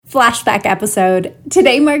Flashback episode.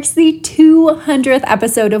 Today marks the 200th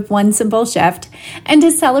episode of One Simple Shift, and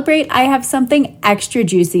to celebrate, I have something extra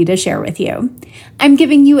juicy to share with you. I'm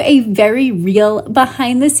giving you a very real,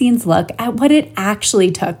 behind-the-scenes look at what it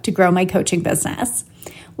actually took to grow my coaching business.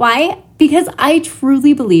 Why? Because I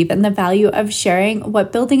truly believe in the value of sharing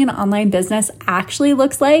what building an online business actually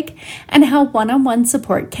looks like and how one-on-one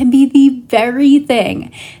support can be the very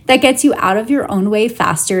thing that gets you out of your own way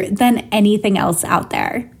faster than anything else out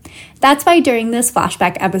there. That's why during this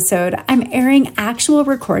flashback episode, I'm airing actual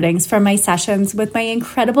recordings from my sessions with my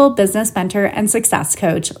incredible business mentor and success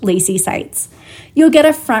coach, Lacey Seitz. You'll get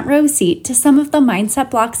a front row seat to some of the mindset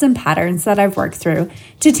blocks and patterns that I've worked through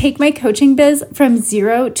to take my coaching biz from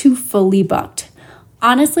zero to fully booked.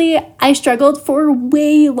 Honestly, I struggled for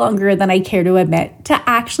way longer than I care to admit to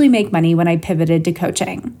actually make money when I pivoted to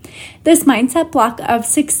coaching. This mindset block of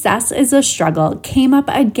success is a struggle came up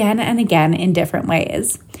again and again in different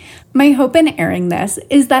ways. My hope in airing this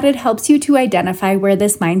is that it helps you to identify where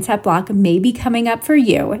this mindset block may be coming up for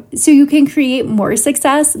you so you can create more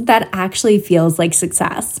success that actually feels like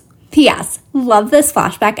success. P.S. Love this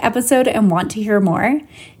flashback episode and want to hear more?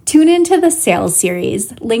 Tune into the sales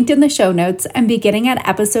series, linked in the show notes and beginning at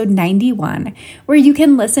episode 91, where you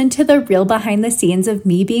can listen to the real behind the scenes of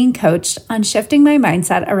me being coached on shifting my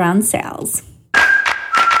mindset around sales.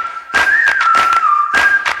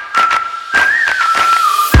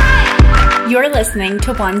 You're listening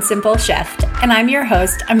to One Simple Shift, and I'm your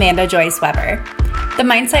host, Amanda Joyce Weber, the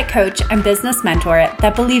mindset coach and business mentor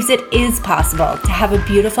that believes it is possible to have a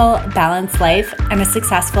beautiful, balanced life and a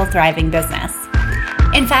successful, thriving business.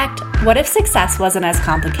 In fact, what if success wasn't as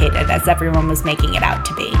complicated as everyone was making it out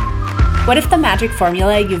to be? What if the magic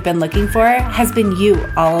formula you've been looking for has been you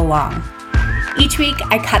all along? Each week,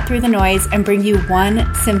 I cut through the noise and bring you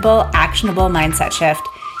one simple, actionable mindset shift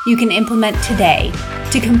you can implement today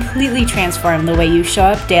to completely transform the way you show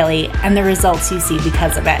up daily and the results you see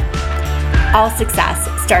because of it. All success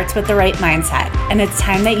starts with the right mindset, and it's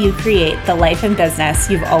time that you create the life and business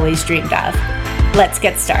you've always dreamed of. Let's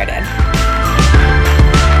get started.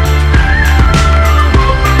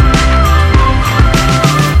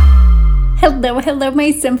 Hello,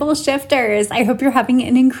 my simple shifters. I hope you're having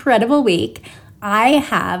an incredible week. I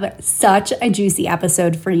have such a juicy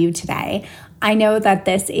episode for you today. I know that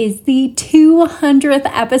this is the 200th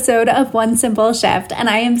episode of One Simple Shift, and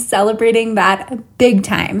I am celebrating that big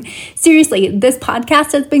time. Seriously, this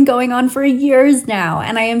podcast has been going on for years now,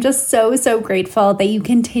 and I am just so grateful that you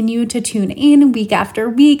continue to tune in week after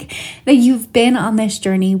week, that you've been on this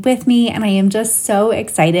journey with me, and I am just so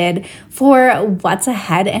excited for what's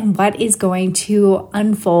ahead and what is going to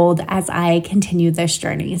unfold as I continue this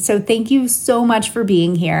journey. So thank you so much for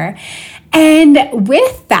being here. And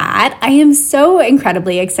with that, I am so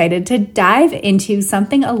incredibly excited to dive into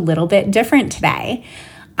something a little bit different today.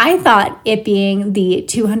 I thought, it being the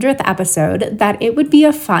 200th episode, that it would be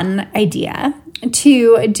a fun idea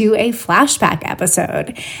to do a flashback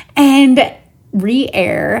episode and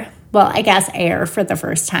air for the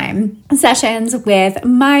first time, sessions with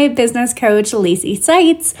my business coach, Lacey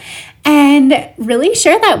Seitz, and really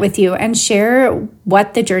share that with you and share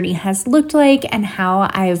what the journey has looked like and how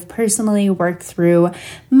I've personally worked through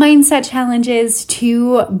mindset challenges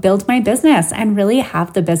to build my business and really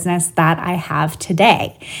have the business that I have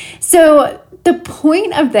today. So the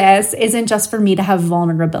point of this isn't just for me to have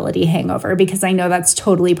vulnerability hangover, because I know that's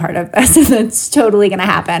totally part of this and it's totally going to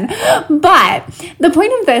happen. But the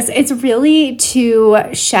point of this is really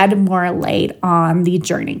to shed more light on the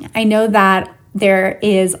journey. I know that there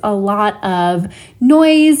is a lot of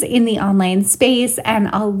noise in the online space and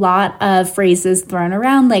a lot of phrases thrown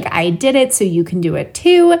around like, I did it, so you can do it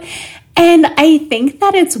too. And I think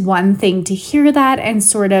that it's one thing to hear that and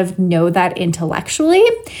sort of know that intellectually,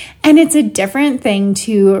 and it's a different thing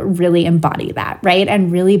to really embody that, right?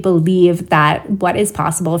 And really believe that what is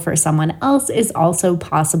possible for someone else is also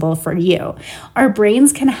possible for you. Our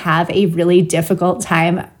brains can have a really difficult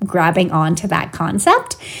time grabbing onto that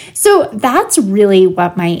concept. So that's really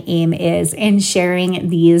what my aim is in sharing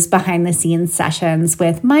these behind the scenes sessions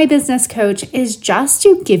with my business coach, is just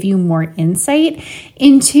to give you more insight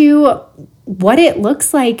into what it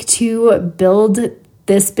looks like to build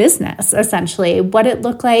this business, essentially, what it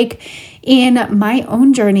looked like in my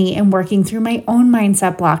own journey and working through my own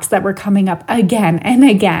mindset blocks that were coming up again and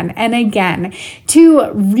again and again,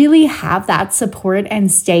 to really have that support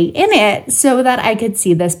and stay in it so that I could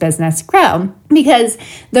see this business grow. Because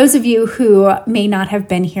those of you who may not have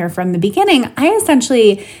been here from the beginning, I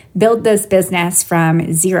essentially built this business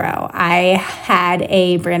from zero. I had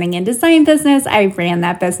a branding and design business. I ran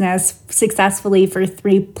that business successfully for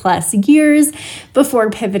 3+ years before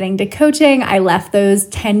pivoting to coaching. I left those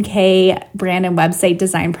 10K brand and website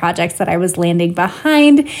design projects that I was landing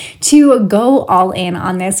behind to go all in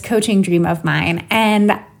on this coaching dream of mine.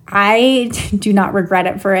 And I do not regret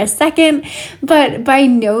it for a second, but by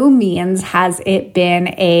no means has it been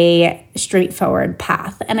a straightforward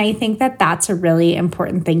path. And I think that that's a really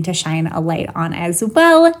important thing to shine a light on as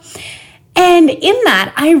well. And in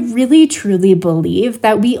that, I really truly believe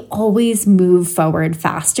that we always move forward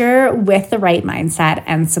faster with the right mindset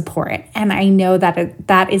and support. And I know that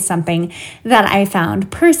that is something that I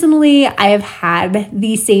found personally. I have had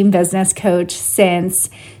the same business coach since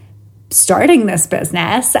starting this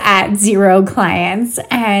business at 0 clients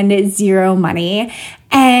and 0 money,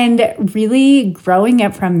 and really growing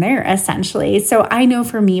it from there, essentially. So I know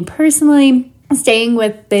for me personally, staying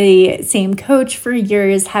with the same coach for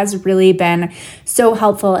years has really been so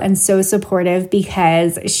helpful and so supportive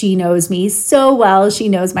because she knows me so well. She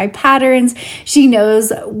knows my patterns. She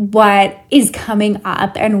knows what is coming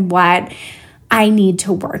up and what I need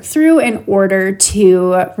to work through in order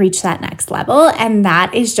to reach that next level. And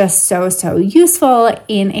that is just so useful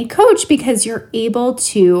in a coach because you're able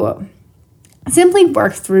to simply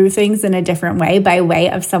work through things in a different way by way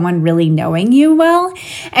of someone really knowing you well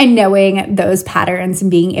and knowing those patterns and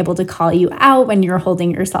being able to call you out when you're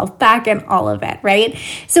holding yourself back and all of it, right?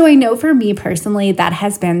 So I know for me personally, that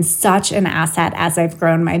has been such an asset as I've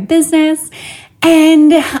grown my business.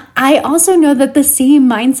 And I also know that the same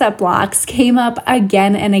mindset blocks came up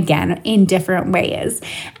again and again in different ways.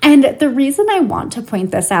 And the reason I want to point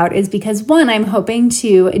this out is because, one, I'm hoping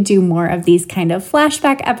to do more of these kind of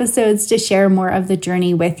flashback episodes to share more of the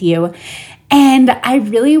journey with you. And I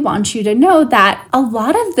really want you to know that a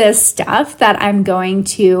lot of this stuff that I'm going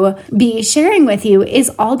to be sharing with you is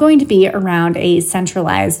all going to be around a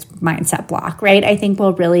centralized mindset block, right? I think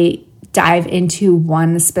we'll really dive into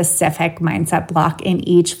one specific mindset block in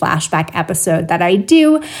each flashback episode that I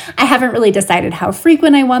do. I haven't really decided how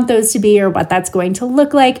frequent I want those to be or what that's going to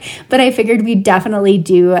look like, but I figured we'd definitely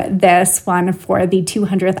do this one for the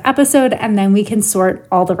 200th episode, and then we can sort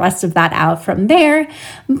all the rest of that out from there.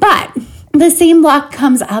 But the same block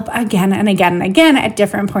comes up again and again and again at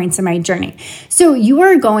different points in my journey. So you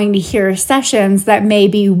are going to hear sessions that may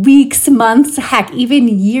be weeks, months, heck, even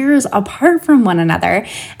years apart from one another.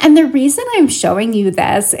 And the reason I'm showing you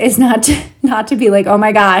this is not to be like, oh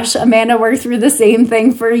my gosh, Amanda worked through the same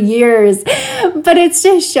thing for years. But it's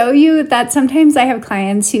to show you that sometimes I have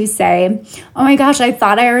clients who say, oh my gosh, I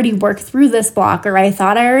thought I already worked through this block, or I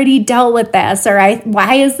thought I already dealt with this, or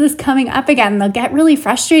why is this coming up again? They'll get really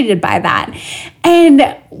frustrated by that.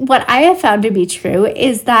 And what I have found to be true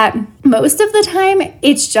is that most of the time,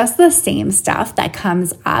 it's just the same stuff that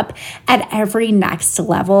comes up at every next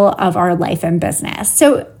level of our life and business.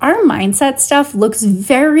 So our mindset stuff looks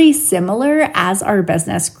very similar as our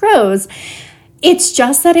business grows. It's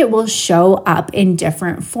just that it will show up in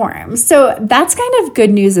different forms. So that's kind of good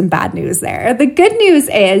news and bad news there. The good news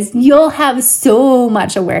is you'll have so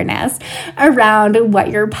much awareness around what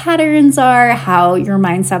your patterns are, how your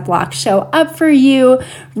mindset blocks show up for you,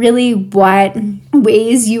 really what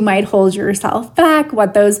ways you might hold yourself back,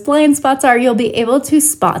 what those blind spots are. You'll be able to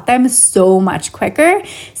spot them so much quicker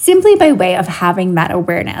simply by way of having that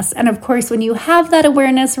awareness. And of course, when you have that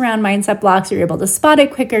awareness around mindset blocks, you're able to spot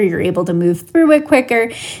it quicker, you're able to move through it quicker.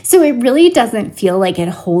 So it really doesn't feel like it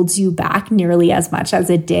holds you back nearly as much as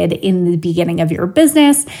it did in the beginning of your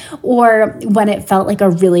business or when it felt like a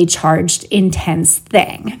really charged, intense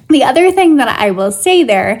thing. The other thing that I will say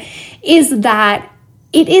there is that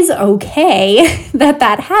it is okay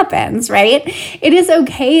that happens, right? It is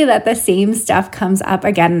okay that the same stuff comes up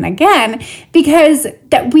again and again because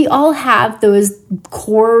that we all have those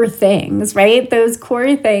core things, right? Those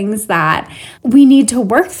core things that we need to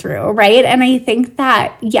work through, right? And I think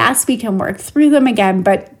that, yes, we can work through them again,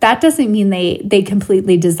 but that doesn't mean they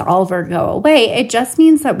completely dissolve or go away. It just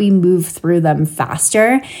means that we move through them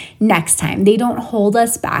faster next time. They don't hold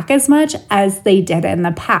us back as much as they did in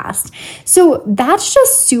the past. So that's just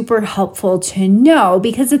super helpful to know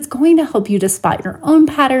because it's going to help you to spot your own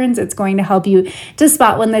patterns. It's going to help you to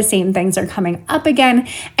spot when the same things are coming up again.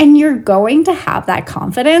 And you're going to have that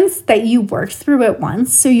confidence that you worked through it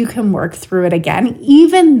once so you can work through it again,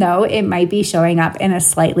 even though it might be showing up in a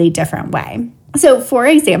slightly different way. So for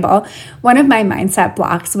example, one of my mindset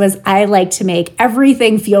blocks was I like to make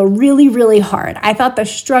everything feel really, really hard. I thought the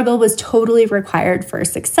struggle was totally required for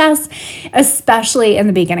success, especially in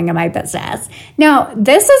the beginning of my business. Now,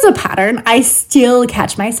 this is a pattern I still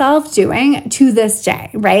catch myself doing to this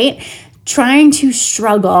day, right? Trying to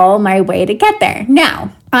struggle my way to get there.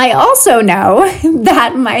 Now, I also know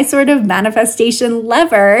that my sort of manifestation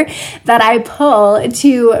lever that I pull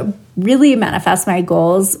to really manifest my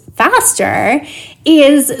goals faster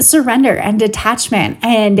is surrender and detachment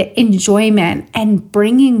and enjoyment and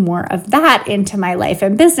bringing more of that into my life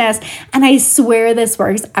and business. And I swear this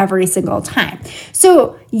works every single time.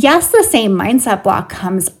 So yes, the same mindset block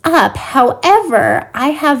comes up. However, I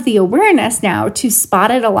have the awareness now to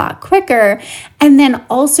spot it a lot quicker and then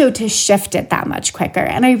also to shift it that much quicker.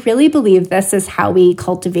 And I really believe this is how we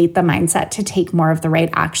cultivate the mindset to take more of the right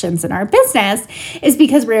actions in our business, is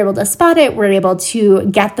because we're able to spot it, we're able to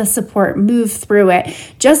get the support, move through it,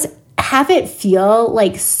 just have it feel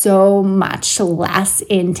like so much less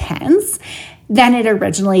intense than it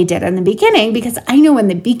originally did in the beginning. Because I know in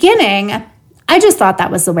the beginning, I just thought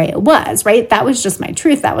that was the way it was, right? That was just my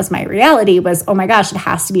truth. That was my reality was, oh my gosh, it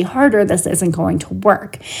has to be harder. This isn't going to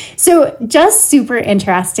work. So just super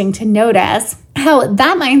interesting to notice how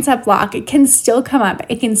that mindset block, it can still come up.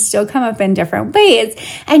 It can still come up in different ways.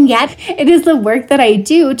 And yet it is the work that I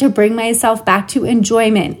do to bring myself back to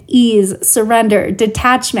enjoyment, ease, surrender,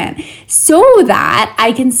 detachment, so that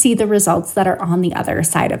I can see the results that are on the other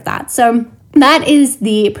side of that. So that is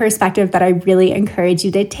the perspective that I really encourage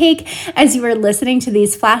you to take as you are listening to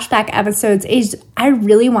these flashback episodes. Is I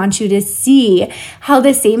really want you to see how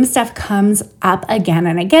the same stuff comes up again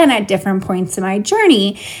and again at different points in my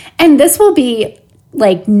journey. And this will be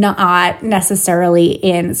like not necessarily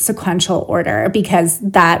in sequential order, because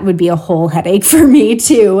that would be a whole headache for me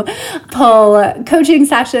to pull coaching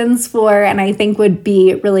sessions for, and I think would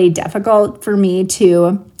be really difficult for me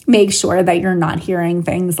to make sure that you're not hearing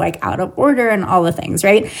things like out of order and all the things,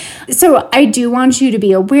 right? So I do want you to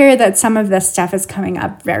be aware that some of this stuff is coming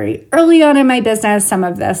up very early on in my business. Some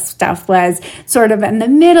of this stuff was sort of in the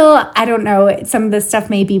middle. I don't know. Some of this stuff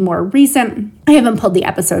may be more recent. I haven't pulled the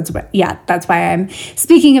episodes yet. That's why I'm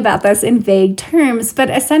speaking about this in vague terms. But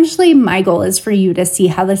essentially, my goal is for you to see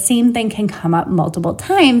how the same thing can come up multiple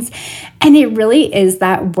times. And it really is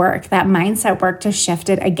that work, that mindset work to shift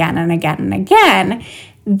it again and again and again,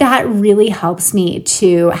 that really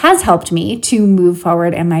has helped me to move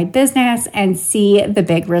forward in my business and see the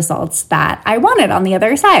big results that I wanted on the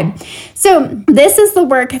other side. So this is the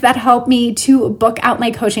work that helped me to book out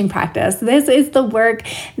my coaching practice. This is the work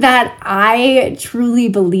that I truly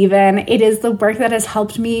believe in. It is the work that has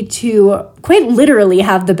helped me to quite literally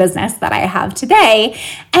have the business that I have today.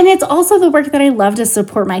 And it's also the work that I love to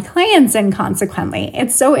support my clients in, consequently.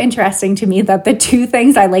 It's so interesting to me that the two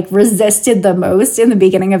things I resisted the most in the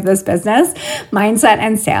beginning of this business, mindset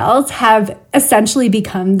and sales, have essentially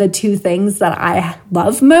become the two things that I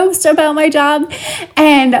love most about my job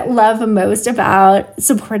and love most about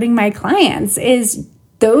supporting my clients.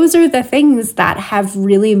 Those are the things that have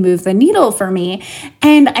really moved the needle for me.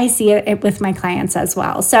 And I see it with my clients as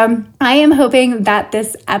well. So I am hoping that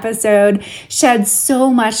this episode sheds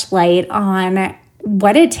so much light on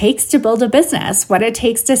what it takes to build a business, what it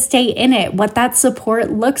takes to stay in it, what that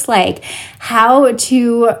support looks like, how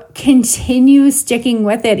to continue sticking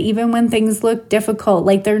with it even when things look difficult,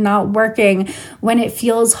 like they're not working, when it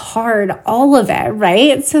feels hard, all of it,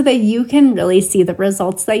 right? So that you can really see the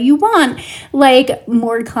results that you want, like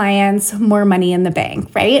more clients, more money in the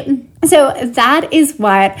bank, right? So that is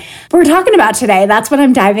what we're talking about today. That's what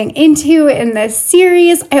I'm diving into in this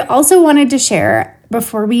series. I also wanted to share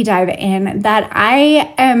before we dive in that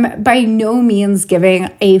I am by no means giving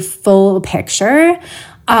a full picture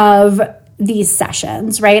of these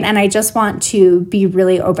sessions, right? And I just want to be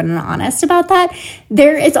really open and honest about that.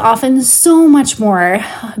 There is often so much more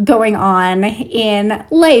going on in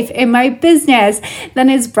life, in my business, than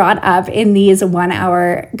is brought up in these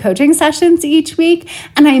 1-hour coaching sessions each week.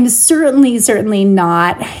 And I'm certainly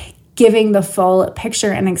not giving the full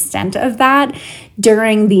picture and extent of that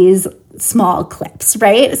during these small clips,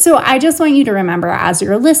 right? So I just want you to remember as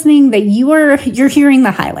you're listening that you're hearing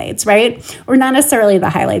the highlights, right? Or not necessarily the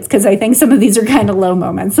highlights, because I think some of these are kind of low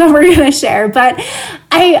moments that we're going to share, but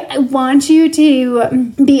I want you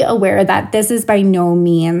to be aware that this is by no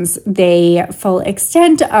means the full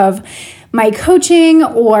extent of my coaching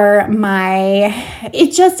or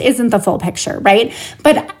it just isn't the full picture, right?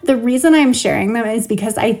 But the reason I'm sharing them is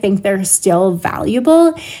because I think they're still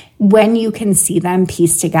valuable when you can see them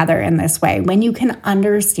pieced together in this way, when you can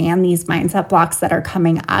understand these mindset blocks that are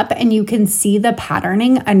coming up and you can see the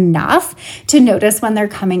patterning enough to notice when they're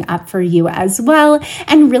coming up for you as well,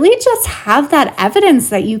 and really just have that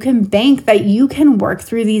evidence that you can bank that you can work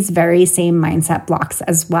through these very same mindset blocks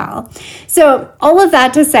as well. So all of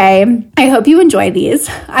that to say, I hope you enjoy these.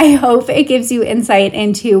 I hope it gives you insight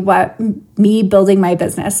into what me building my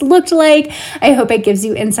business looked like. I hope it gives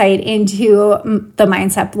you insight into the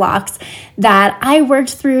mindset blocks that I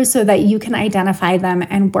worked through so that you can identify them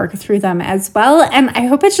and work through them as well. And I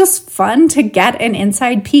hope it's just fun to get an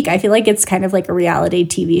inside peek. I feel like it's kind of like a reality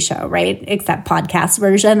TV show, right? Except podcast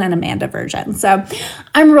version and Amanda version. So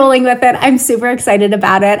I'm rolling with it. I'm super excited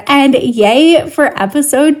about it. And yay for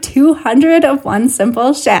episode 200 of One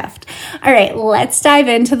Simple Shift. All right, let's dive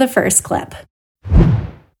into the first clip.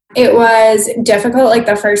 It was difficult. Like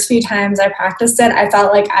the first few times I practiced it, I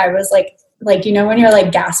felt like I was like, you know, when you're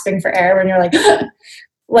like gasping for air, when you're like,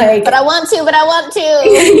 like, but I want to.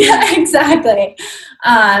 Yeah, exactly.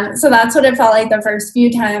 So that's what it felt like the first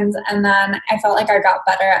few times. And then I felt like I got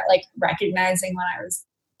better at like recognizing when I was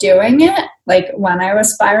doing it, like when I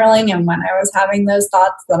was spiraling and when I was having those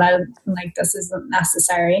thoughts that I'm like, this isn't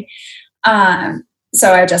necessary.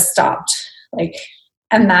 So I just stopped, like,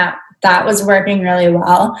 and that was working really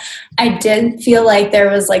well. I did feel like there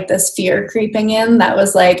was like this fear creeping in that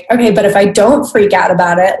was like, okay, but if I don't freak out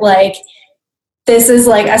about it, like this is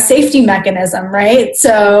like a safety mechanism, right?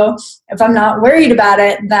 So if I'm not worried about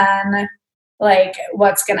it, then like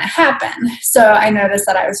what's going to happen? So I noticed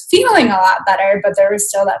that I was feeling a lot better, but there was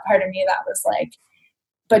still that part of me that was like,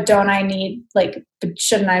 but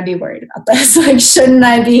shouldn't I be worried about this? Like, shouldn't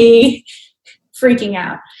I be freaking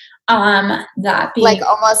out? That being like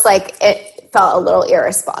almost like it felt a little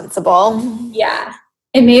irresponsible. Yeah.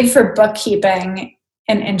 It made for bookkeeping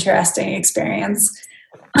an interesting experience.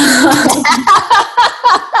 Because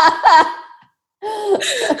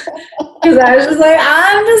I was just like,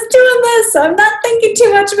 I'm just doing this. I'm not thinking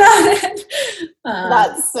too much about it.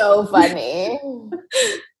 That's so funny.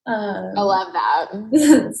 I love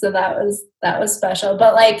that. So that was special.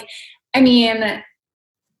 But like, I mean,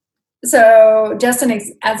 so just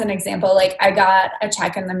as an example, like I got a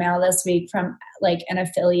check in the mail this week from like an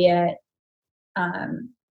affiliate,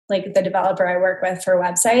 like the developer I work with for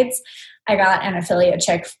websites. I got an affiliate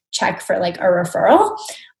check for like a referral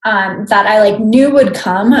that I like knew would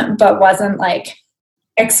come, but wasn't like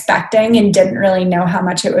expecting and didn't really know how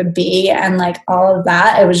much it would be. And like all of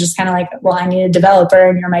that, it was just kind of like, well, I need a developer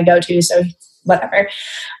and you're my go-to. So whatever.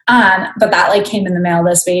 But that like came in the mail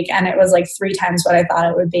this week and it was like 3 times what I thought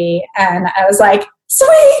it would be. And I was like,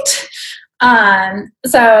 sweet.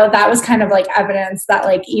 So that was kind of like evidence that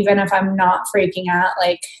like, even if I'm not freaking out,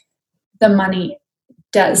 like the money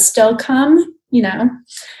does still come, you know?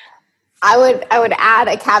 I would add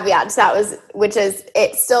a caveat to that which is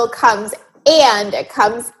it still comes and it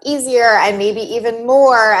comes easier and maybe even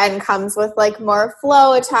more and comes with like more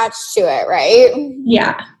flow attached to it, right?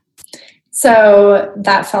 Yeah. So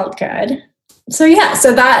that felt good. So yeah,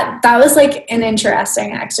 so that was like an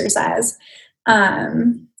interesting exercise.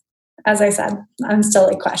 As I said, I'm still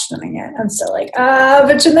like questioning it. I'm still like,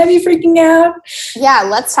 but shouldn't I be freaking out? Yeah,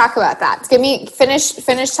 let's talk about that.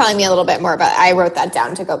 Finish telling me a little bit more about it. I wrote that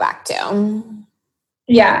down to go back to.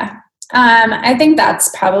 Yeah. I think that's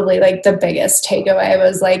probably like the biggest takeaway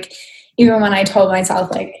was like, even when I told myself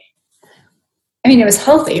like, I mean, it was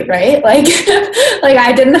healthy, right? Like, like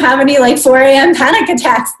I didn't have any like 4 a.m. panic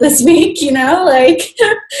attacks this week, you know, like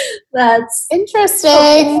that's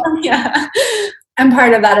interesting. Yeah. And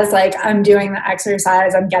part of that is like, I'm doing the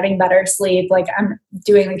exercise, I'm getting better sleep, like I'm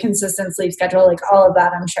doing the consistent sleep schedule, like all of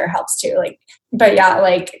that I'm sure helps too. Like, but yeah,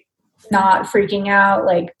 like not freaking out,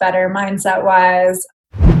 like better mindset wise.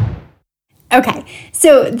 Okay,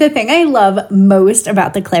 so the thing I love most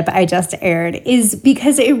about the clip I just aired is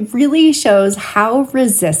because it really shows how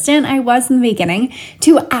resistant I was in the beginning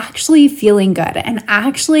to actually feeling good and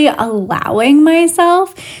actually allowing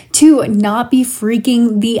myself to not be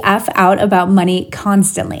freaking the F out about money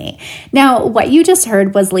constantly. Now, what you just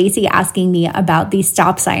heard was Lacey asking me about the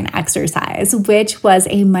stop sign exercise, which was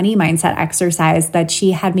a money mindset exercise that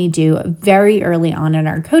she had me do very early on in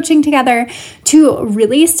our coaching together to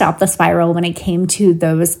really stop the spiral when it came to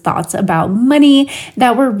those thoughts about money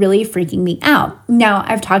that were really freaking me out. Now,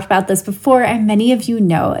 I've talked about this before, and many of you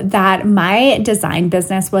know that my design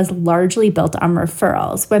business was largely built on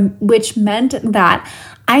referrals, which meant that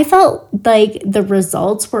I felt like the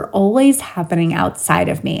results were always happening outside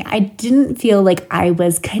of me. I didn't feel like I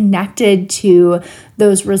was connected to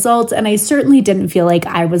those results, and I certainly didn't feel like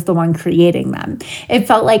I was the one creating them. It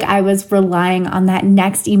felt like I was relying on that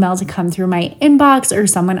next email to come through my inbox or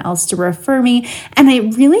someone else to refer me, and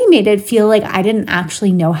it really made it feel like I didn't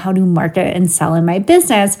actually know how to market and sell in my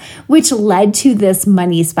business, which led to this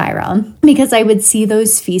money spiral because I would see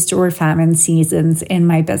those feast or famine seasons in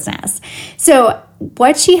my business. So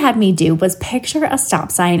what she had me do was picture a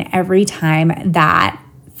stop sign every time that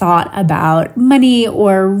thought about money,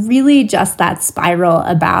 or really just that spiral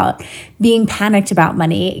about being panicked about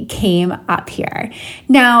money, came up here.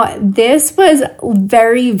 Now, this was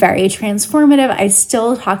very, very transformative. I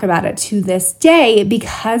still talk about it to this day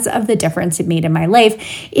because of the difference it made in my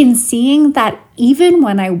life, in seeing that even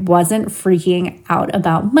when I wasn't freaking out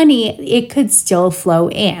about money, it could still flow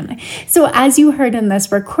in. So as you heard in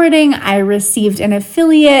this recording, I received an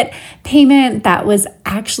affiliate payment that was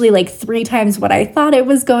actually like 3 times what I thought it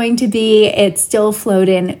was going to be. It still flowed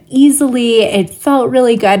in easily. It felt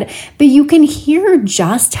really good, but you can hear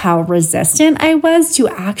just how resistant I was to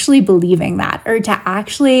actually believing that, or to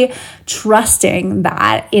actually trusting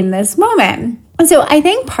that in this moment. So I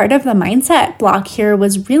think part of the mindset block here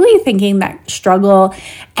was really thinking that struggle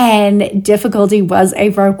and difficulty was a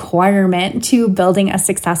requirement to building a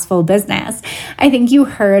successful business. I think you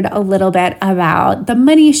heard a little bit about the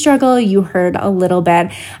money struggle. You heard a little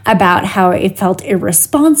bit about how it felt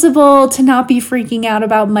irresponsible to not be freaking out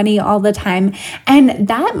about money all the time. And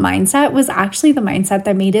that mindset was actually the mindset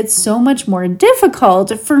that made it so much more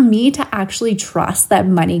difficult for me to actually trust that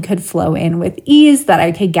money could flow in with ease, that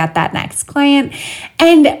I could get that next client.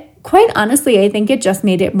 And quite honestly, I think it just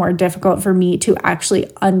made it more difficult for me to actually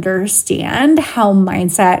understand how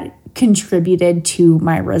mindset contributed to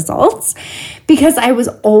my results, because I was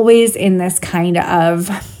always in this kind of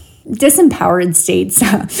disempowered state.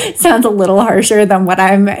 Sounds a little harsher than what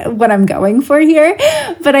I'm going for here,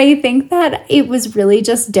 but I think that it was really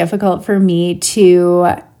just difficult for me to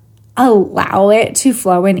allow it to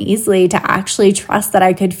flow in easily, to actually trust that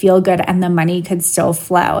I could feel good and the money could still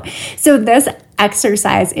flow. So this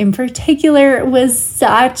exercise in particular was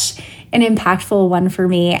such an impactful one for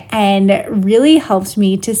me, and really helped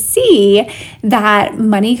me to see that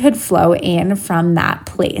money could flow in from that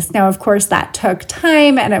place. Now, of course, that took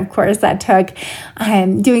time, and of course, that took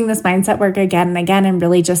doing this mindset work again and again, and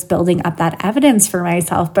really just building up that evidence for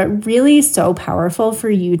myself, but really so powerful for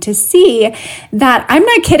you to see that I'm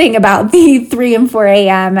not kidding about the 3 and 4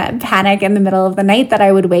 a.m. panic in the middle of the night that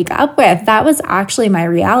I would wake up with. That was actually my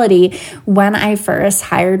reality when I first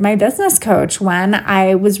hired my business coach, when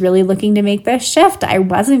I was really looking to make this shift. I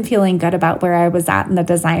wasn't feeling good about where I was at in the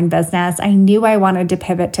design business. I knew I wanted to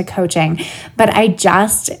pivot to coaching, but I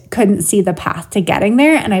just couldn't see the path to getting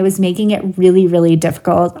there. And I was making it really, really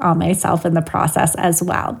difficult on myself in the process as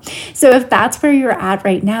well. So if that's where you're at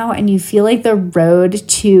right now, and you feel like the road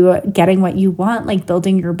to getting what you want, like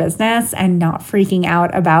building your business and not freaking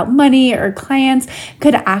out about money or clients,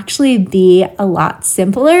 could actually be a lot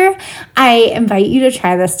simpler, I invite you to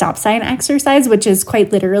try the stop sign exercise, which is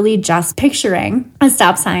quite literally just picturing a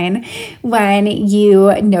stop sign when you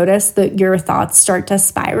notice that your thoughts start to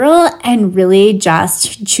spiral, and really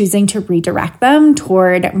just choosing to redirect them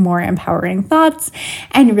toward more empowering thoughts,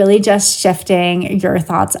 and really just shifting your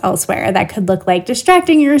thoughts elsewhere. That could look like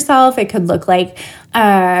distracting yourself. It could look like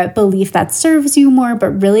a belief that serves you more,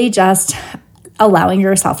 but really just allowing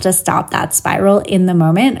yourself to stop that spiral in the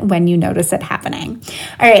moment when you notice it happening.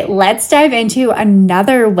 All right, let's dive into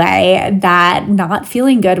another way that not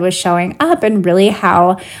feeling good was showing up, and really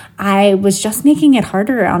how I was just making it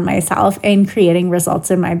harder on myself in creating results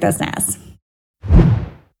in my business.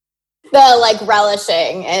 The like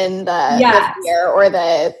relishing in the fear, or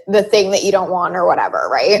the thing that you don't want, or whatever,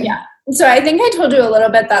 right? Yeah. So I think I told you a little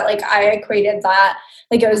bit that like I equated that,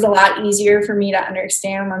 like it was a lot easier for me to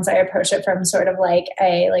understand once I approach it from sort of like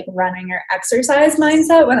a like running or exercise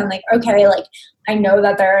mindset, when I'm like, okay, like I know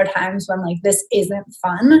that there are times when like this isn't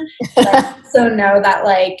fun. But I also know that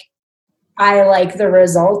like I like the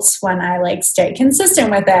results when I like stay consistent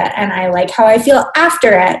with it, and I like how I feel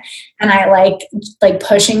after it, and I like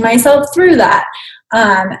pushing myself through that.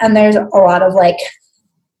 And there's a lot of like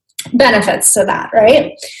benefits to that,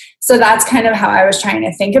 right? So that's kind of how I was trying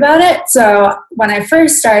to think about it. So when I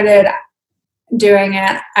first started doing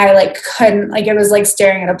it, I like couldn't, like it was like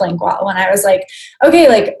staring at a blank wall, when I was like, okay,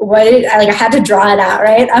 like what did I, like I had to draw it out,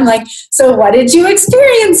 right? I'm like, so what did you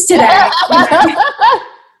experience today?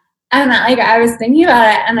 And like I was thinking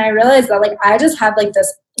about it, and I realized that like I just had like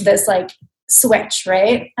this like switch,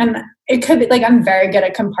 right? And it could be like, I'm very good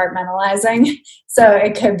at compartmentalizing. So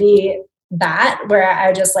it could be that where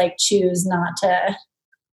I just like choose not to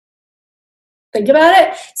think about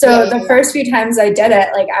it. So the first few times I did it,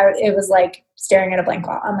 like it was like staring at a blank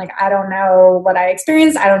wall. I'm like, I don't know what I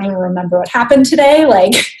experienced. I don't even remember what happened today.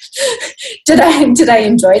 Like, did I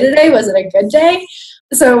enjoy today? Was it a good day?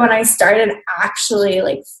 So when I started actually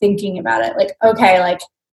like thinking about it, like, okay, like,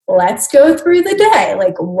 let's go through the day.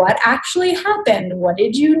 Like, what actually happened? What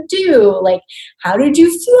did you do? Like, how did you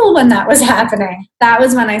feel when that was happening? That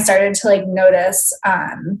was when I started to like notice,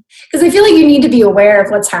 because I feel like you need to be aware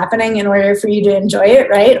of what's happening in order for you to enjoy it,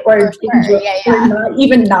 right? Or, or not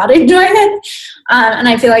even not enjoy it. And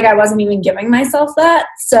I feel like I wasn't even giving myself that.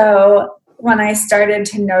 So when I started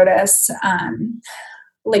to notice,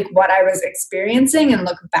 like what I was experiencing and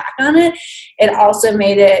look back on it, it also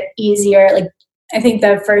made it easier. Like, I think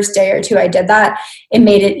the first day or two I did that, it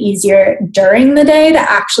made it easier during the day to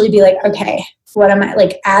actually be like, okay, what am I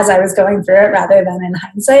like, as I was going through it, rather than in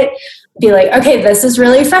hindsight, be like, okay, this is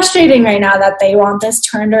really frustrating right now that they want this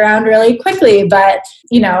turned around really quickly, but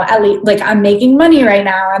you know, at least like I'm making money right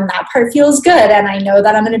now and that part feels good. And I know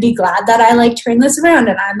that I'm going to be glad that I like turned this around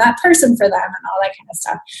and I'm that person for them and all that kind of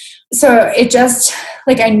stuff. So it just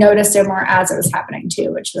like, I noticed it more as it was happening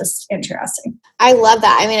too, which was interesting. I love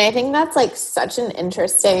that. I mean, I think that's like such an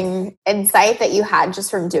interesting insight that you had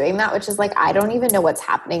just from doing that, which is like, I don't even know what's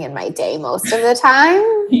happening in my day most of the time.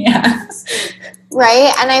 Yeah.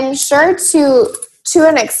 Right. And I'm sure to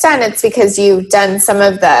an extent, it's because you've done some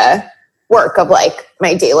of the work of like,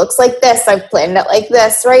 my day looks like this, I've planned it like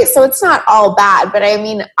this, right? So it's not all bad, but I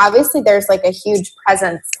mean, obviously there's like a huge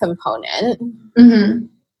presence component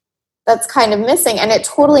that's kind of missing. And it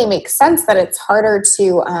totally makes sense that it's harder to,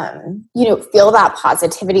 you know, feel that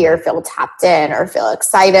positivity or feel tapped in or feel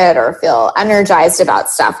excited or feel energized about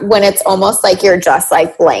stuff when it's almost like you're just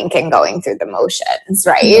like blank and going through the motions,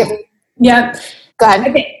 right? Yeah. Go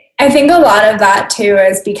ahead. I think a lot of that too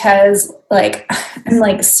is because like I'm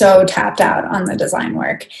like so tapped out on the design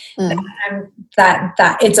work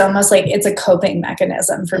that it's almost like it's a coping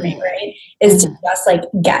mechanism for me, right? Is to just like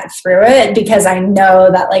get through it, because I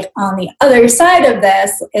know that like on the other side of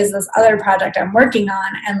this is this other project I'm working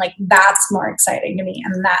on, and like that's more exciting to me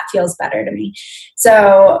and that feels better to me.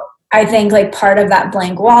 So I think like part of that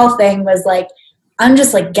blank wall thing was like, I'm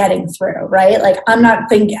just like getting through, right? Like I'm not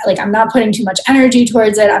putting too much energy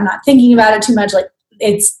towards it. I'm not thinking about it too much. Like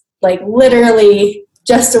it's like literally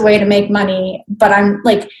just a way to make money. But I'm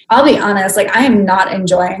like, I'll be honest, like I am not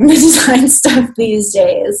enjoying the design stuff these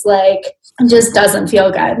days. Like it just doesn't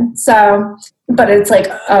feel good. So, but it's like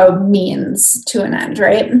a means to an end,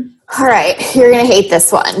 right? All right. You're going to hate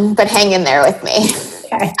this one, but hang in there with me.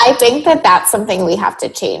 Okay. I think that that's something we have to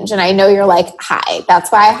change. And I know you're like, hi,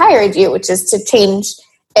 that's why I hired you, which is to change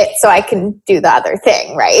it so I can do the other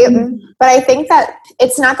thing, right? But I think that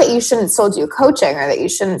it's not that you shouldn't still do coaching or that you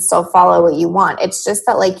shouldn't still follow what you want. It's just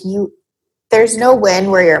that like there's no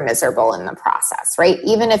win where you're miserable in the process, right?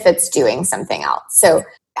 Even if it's doing something else. So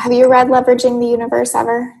have you read Leveraging the Universe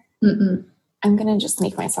ever? I'm going to just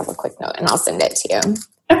make myself a quick note and I'll send it to you.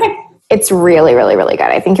 Okay. It's really, really, really good.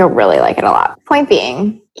 I think you'll really like it a lot. Point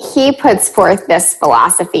being, he puts forth this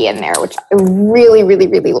philosophy in there, which I really, really,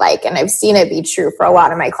 really like. And I've seen it be true for a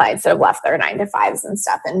lot of my clients that have left their 9-to-5s and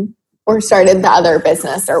stuff or started the other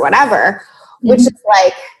business or whatever, which is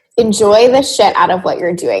like, enjoy the shit out of what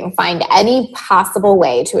you're doing. Find any possible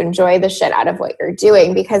way to enjoy the shit out of what you're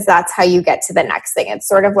doing, because that's how you get to the next thing. It's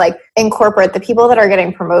sort of like incorporate the people that are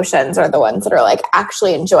getting promotions are the ones that are like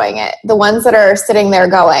actually enjoying it. The ones that are sitting there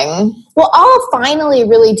going, well, I'll finally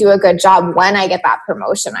really do a good job when I get that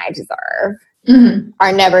promotion I deserve.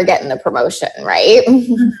 Are never getting the promotion, right?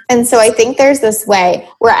 And so I think there's this way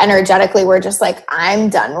where energetically we're just like, I'm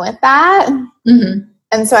done with that.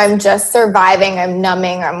 And so I'm just surviving, I'm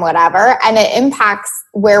numbing, I'm whatever. And it impacts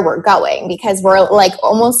where we're going because we're like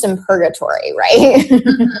almost in purgatory, right?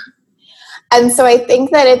 And so I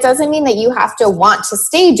think that it doesn't mean that you have to want to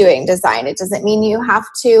stay doing design. It doesn't mean you have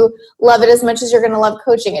to love it as much as you're going to love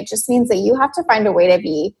coaching. It just means that you have to find a way to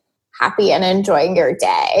be happy and enjoying your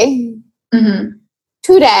day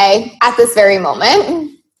today at this very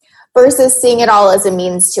moment versus seeing it all as a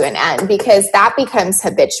means to an end, because that becomes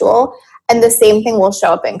habitual. And the same thing will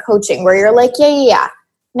show up in coaching where you're like, yeah,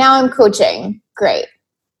 now I'm coaching. Great.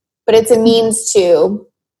 But it's a means to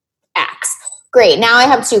X. Great. Now I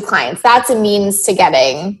have 2 clients. That's a means to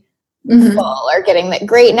getting full or getting that.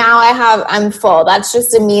 Great. Now I'm full. That's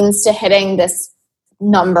just a means to hitting this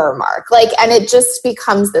number mark. Like, and it just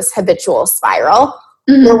becomes this habitual spiral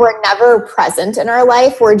where we're never present in our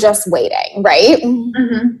life. We're just waiting, right?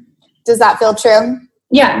 Does that feel true?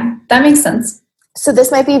 Yeah, that makes sense. So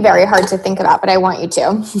this might be very hard to think about, but I want you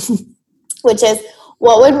to, which is,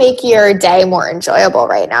 what would make your day more enjoyable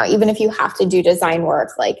right now? Even if you have to do design work,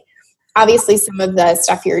 like obviously some of the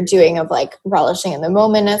stuff you're doing of like relishing in the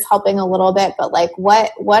moment is helping a little bit, but like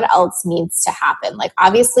what else needs to happen? Like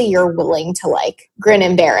obviously you're willing to like grin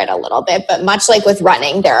and bear it a little bit, but much like with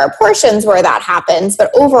running, there are portions where that happens,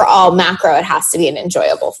 but overall macro, it has to be an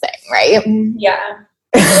enjoyable thing, right? Yeah.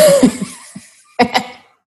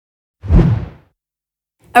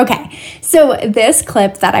 Okay, so this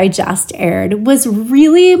clip that I just aired was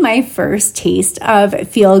really my first taste of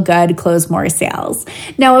feel good, close more sales.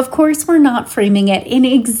 Now, of course, we're not framing it in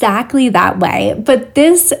exactly that way, but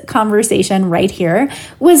this conversation right here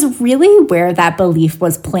was really where that belief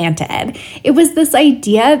was planted. It was this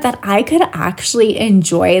idea that I could actually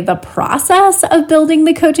enjoy the process of building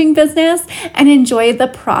the coaching business and enjoy the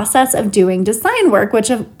process of doing design work, which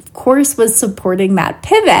of course was supporting that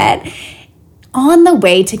pivot on the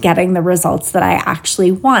way to getting the results that I actually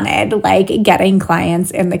wanted, like getting clients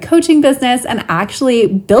in the coaching business and actually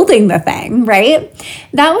building the thing, right?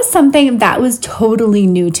 That was something that was totally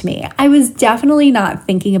new to me. I was definitely not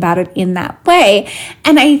thinking about it in that way.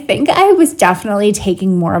 And I think I was definitely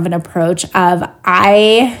taking more of an approach of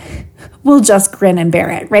I will just grin and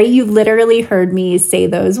bear it, right? You literally heard me say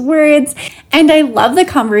those words. And I love the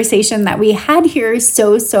conversation that we had here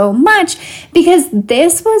so much because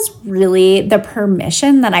this was really the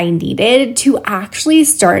permission that I needed to actually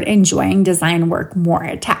start enjoying design work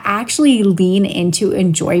more, to actually lean into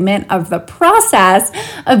enjoyment of the process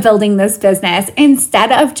of building this business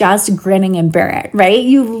instead of just grinning and bear it, right?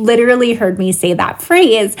 You literally heard me say that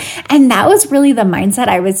phrase. And that was really the mindset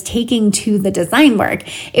I was taking to the design work.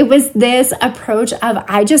 It was this approach of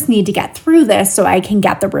I just need to get through this so I can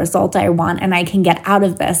get the result I want and I can get out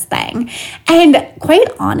of this thing. And quite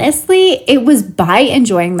honestly, it was by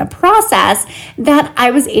enjoying the process that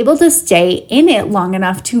I was able to stay in it long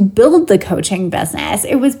enough to build the coaching business.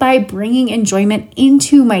 It was by bringing enjoyment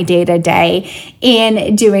into my day-to-day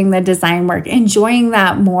in doing the design work, enjoying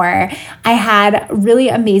that more. I had really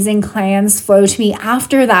amazing clients flow to me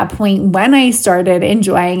after that point when I started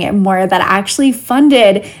enjoying it more that actually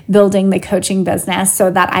funded building the coaching business so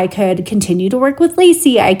that I could continue to work with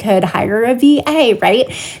Lacey. I could hire a VA,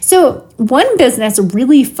 right? So one business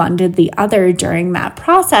really funded the other during that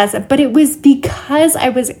process, but it was because I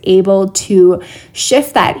was able to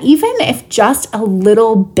shift that, even if just a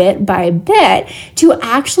little bit by bit, to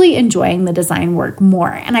actually enjoying the design work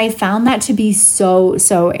more. And I found that to be so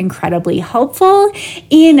incredibly helpful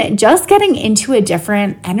in just getting into a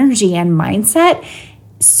different energy and mindset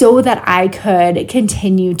so that I could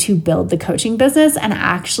continue to build the coaching business and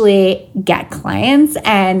actually get clients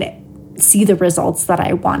and see the results that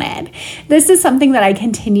I wanted. This is something that I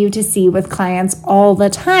continue to see with clients all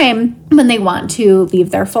the time when they want to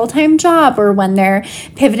leave their full-time job or when they're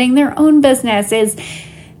pivoting their own business is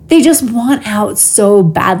they just want out so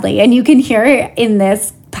badly. And you can hear it in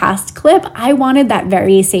this past clip, I wanted that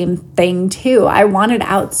very same thing too. I wanted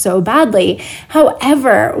out so badly.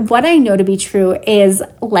 However, what I know to be true is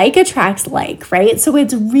like attracts like, right? So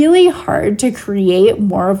it's really hard to create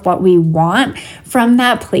more of what we want from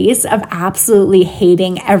that place of absolutely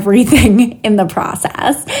hating everything in the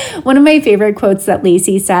process. One of my favorite quotes that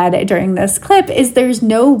Lacey said during this clip is there's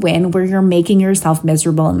no win where you're making yourself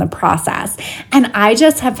miserable in the process. And I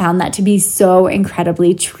just have found that to be so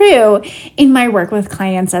incredibly true in my work with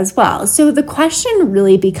clients as well. So the question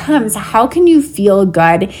really becomes, how can you feel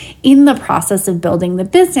good in the process of building the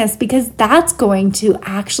business? Because that's going to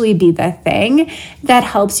actually be the thing that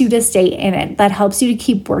helps you to stay in it, that helps you to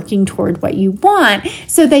keep working toward what you want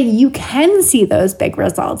so that you can see those big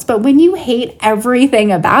results. But when you hate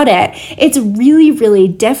everything about it, it's really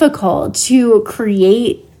difficult to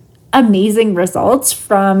create amazing results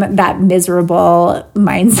from that miserable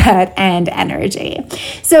mindset and energy.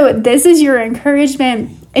 So this is your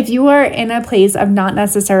encouragement. If you are in a place of not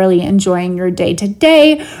necessarily enjoying your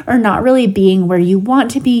day-to-day or not really being where you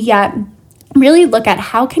want to be yet, really look at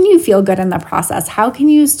how can you feel good in the process? How can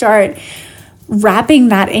you start wrapping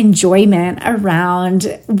that enjoyment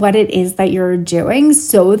around what it is that you're doing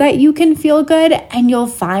so that you can feel good, and you'll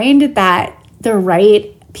find that the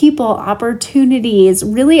right people, opportunities,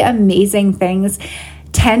 really amazing things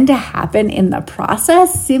tend to happen in the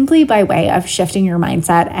process simply by way of shifting your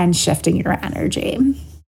mindset and shifting your energy.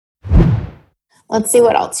 Let's see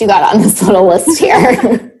what else you got on this little list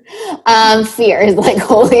here. Fears, like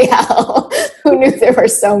holy hell. Who knew there were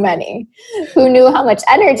so many? Who knew how much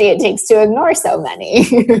energy it takes to ignore so many?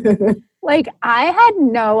 Like, I had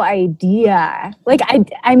no idea. Like,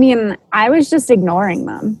 I mean, I was just ignoring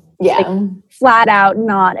them. Yeah. flat out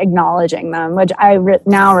not acknowledging them, which I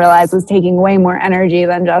now realize was taking way more energy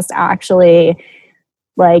than just actually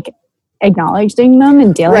like acknowledging them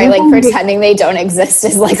and dealing with like them. Pretending they don't exist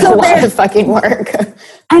is like a lot of fucking work.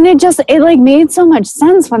 And it like made so much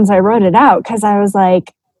sense once I wrote it out, because I was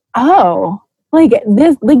like, oh, like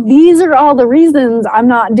this, like these are all the reasons I'm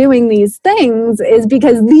not doing these things, is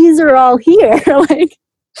because these are all here, like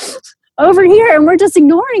over here, and we're just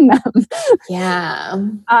ignoring them. Yeah.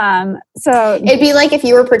 So it'd be like if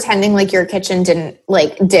you were pretending like your kitchen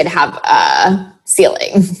did have a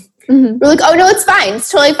ceiling. Mm-hmm. We're like, oh no, it's fine. It's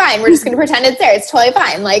totally fine. We're just going to pretend it's there. It's totally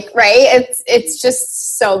fine. Like, right? It's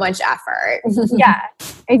just so much effort. Yeah,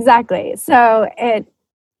 exactly. So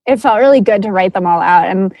it felt really good to write them all out.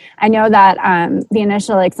 And I know that the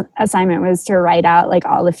initial assignment was to write out like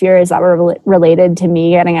all the fears that were related to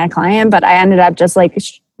me getting a client, but I ended up just like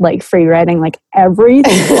free writing like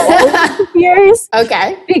everything fears.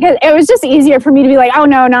 Okay. Because it was just easier for me to be like, oh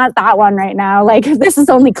no, not that one right now. Like this is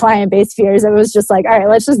only client-based fears. It was just like, all right,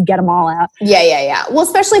 let's just get them all out. Yeah. Well,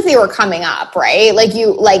 especially if they were coming up, right? Like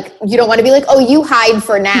you don't want to be like, oh, you hide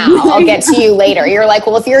for now. I'll get to you later. You're like,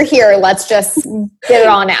 well, if you're here, let's just get it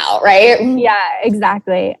on out, right? Yeah,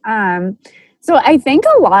 exactly. So I think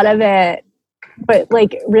a lot of it, but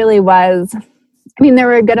like really was, I mean, there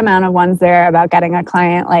were a good amount of ones there about getting a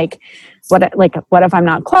client, like what if I'm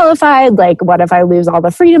not qualified? Like, what if I lose all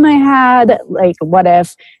the freedom I had? Like, what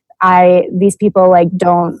if these people like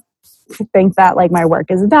don't think that like my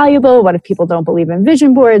work is valuable? What if people don't believe in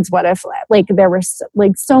vision boards? What if like there were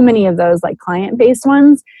like so many of those like client-based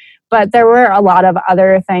ones, but there were a lot of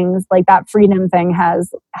other things, like that freedom thing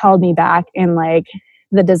has held me back in like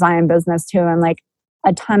the design business too, and like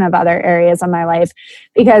a ton of other areas of my life,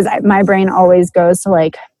 because my brain always goes to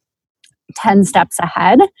like 10 steps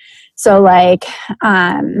ahead. So like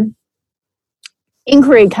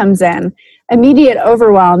inquiry comes in, immediate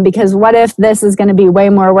overwhelm, because what if this is going to be way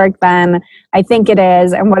more work than I think it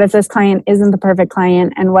is? And what if this client isn't the perfect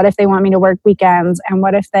client? And what if they want me to work weekends? And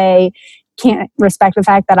what if they can't respect the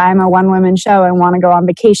fact that I'm a one-woman show and want to go on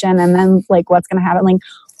vacation? And then like what's going to happen? Like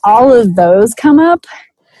all of those come up.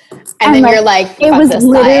 And then you're like, it was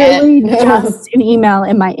literally just an email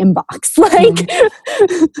in my inbox, like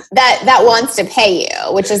that wants to pay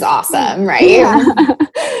you, which is awesome, right?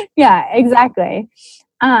 Yeah, exactly.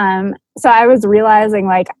 So I was realizing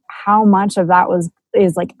like how much of that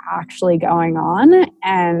is like actually going on,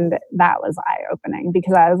 and that was eye-opening,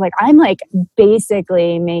 because I was like, I'm like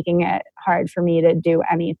basically making it hard for me to do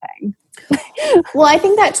anything. Well, I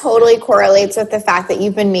think that totally correlates with the fact that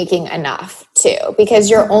you've been making enough too, because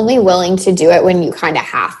you're only willing to do it when you kind of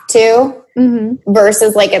have to,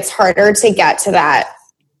 versus like it's harder to get to that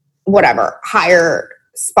whatever higher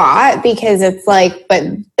spot, because it's like, but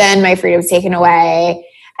then my freedom's taken away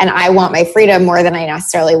and I want my freedom more than I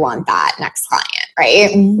necessarily want that next client,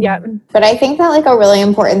 right? Yeah. But I think that like a really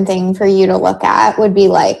important thing for you to look at would be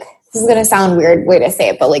like, this is going to sound weird way to say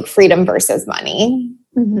it, but like freedom versus money.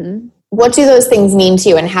 Mm-hmm. What do those things mean to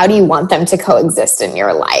you, and how do you want them to coexist in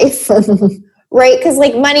your life? Right? Because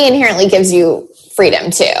like money inherently gives you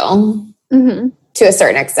freedom too, to a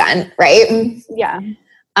certain extent, right? Yeah.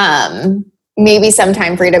 Maybe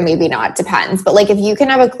sometime freedom, maybe not, depends. But like if you can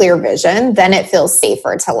have a clear vision, then it feels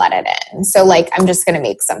safer to let it in. So like, I'm just going to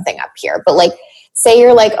make something up here. But like, say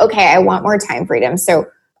you're like, okay, I want more time freedom. So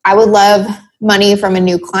I would love money from a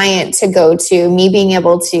new client to go to me being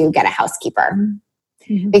able to get a housekeeper.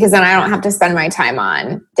 Because then I don't have to spend my time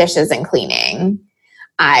on dishes and cleaning.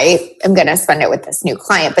 I am going to spend it with this new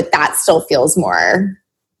client, but that still feels more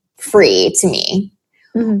free to me.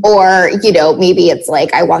 Or, you know, maybe it's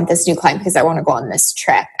like, I want this new client because I want to go on this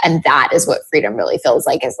trip. And that is what freedom really feels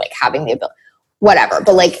like, is like having the ability, whatever.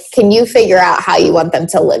 But like, can you figure out how you want them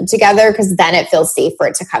to live together? Because then it feels safe for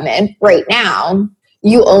it to come in. Right now,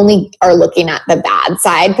 you only are looking at the bad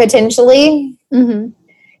side potentially.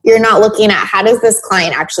 You're not looking at, how does this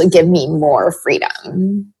client actually give me more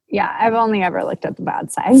freedom? Yeah, I've only ever looked at the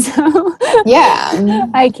bad side. So yeah,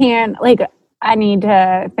 I can't, like, I need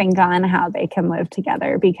to think on how they can live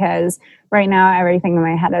together, because right now everything in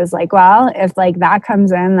my head is like, well, if like that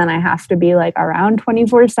comes in, then I have to be like around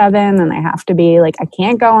 24/7, and I have to be like, I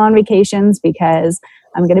can't go on vacations because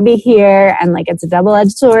I'm going to be here. And like, it's a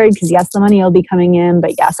double-edged sword, because yes, the money will be coming in,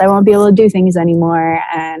 but yes, I won't be able to do things anymore.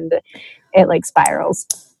 And it like spirals.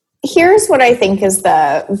 Here's what I think is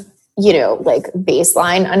the, you know, like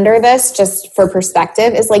baseline under this, just for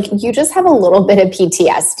perspective, is like, you just have a little bit of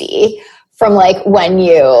PTSD from like when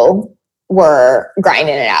you were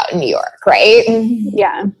grinding it out in New York, right?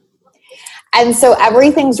 Yeah. And so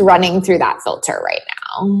everything's running through that filter right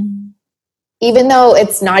now. even though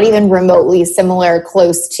it's not even remotely similar,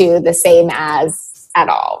 close to the same as at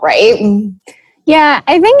all, right? Yeah,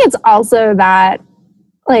 I think it's also that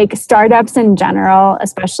like startups in general,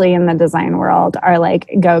 especially in the design world, are like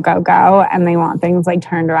go, go, go, and they want things like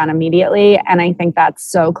turned around immediately. And I think that's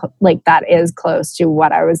so like that is close to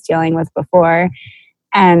what I was dealing with before.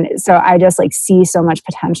 And so I just like see so much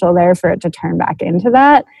potential there for it to turn back into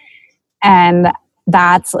that. And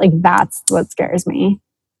that's what scares me.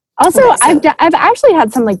 Also, I've actually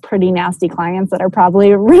had some like pretty nasty clients that are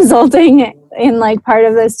probably resulting in like part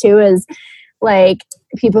of this too is like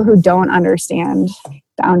people who don't understand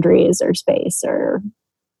boundaries or space or,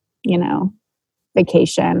 you know,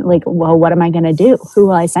 vacation. Like, well, what am I going to do? Who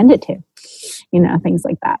will I send it to? You know, things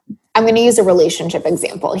like that. I'm going to use a relationship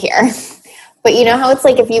example here. But you know how it's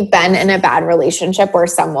like if you've been in a bad relationship where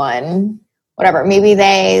someone, whatever, maybe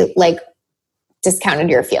they like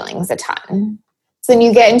discounted your feelings a ton. So then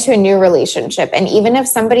you get into a new relationship, and even if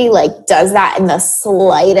somebody like does that in the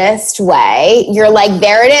slightest way, you're like,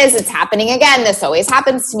 there it is, it's happening again. This always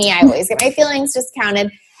happens to me. I always get my feelings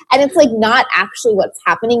discounted. And it's like not actually what's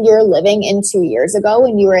happening. You're living in 2 years ago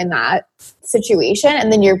when you were in that situation,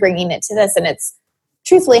 and then you're bringing it to this. And it's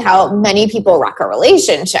truthfully how many people wreck a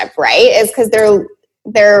relationship, right? Is because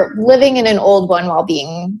they're living in an old one while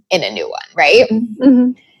being in a new one, right?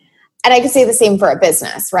 Mm-hmm. And I could say the same for a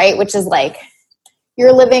business, right? Which is like,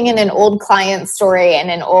 you're living in an old client story and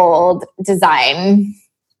an old design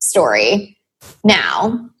story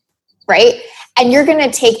now, right? And you're going to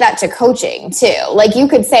take that to coaching too. Like you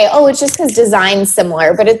could say, oh, it's just because design's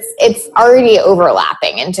similar, but it's already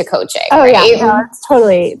overlapping into coaching. Oh, right? Yeah,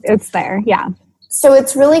 no, it's there. Yeah. So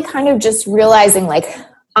it's really kind of just realizing like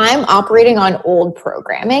I'm operating on old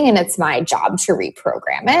programming and it's my job to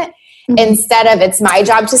reprogram it. Instead of it's my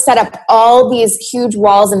job to set up all these huge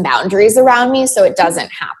walls and boundaries around me so it doesn't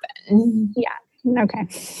happen. Yeah. Okay.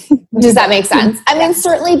 Does that make sense? I mean,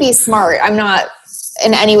 certainly be smart. I'm not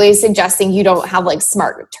in any way suggesting you don't have like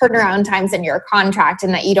smart turnaround times in your contract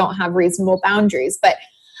and that you don't have reasonable boundaries, but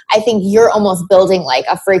I think you're almost building like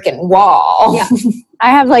a freaking wall. Yeah. I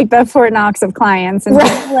have like the Fort Knox of clients and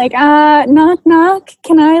like, knock, knock.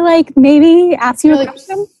 Can I like maybe ask you a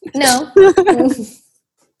question? No.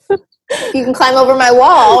 You can climb over my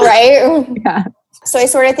wall, right? Yeah. So I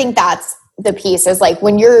sort of think that's the piece is like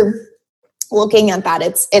when you're looking at that,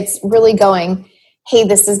 it's really going, hey,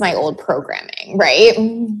 this is my old programming, right?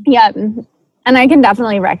 Yeah. And I can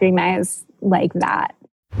definitely recognize like that.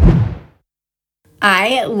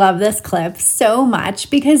 I love this clip so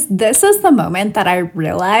much because this is the moment that I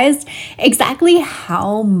realized exactly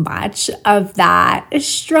how much of that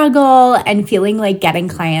struggle and feeling like getting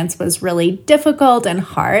clients was really difficult and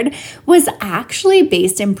hard was actually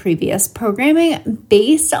based in previous programming,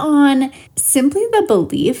 based on simply the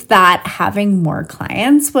belief that having more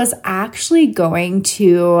clients was actually going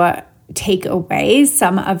to take away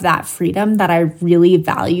some of that freedom that I really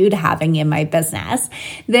valued having in my business.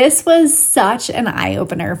 This was such an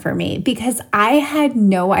eye-opener for me because I had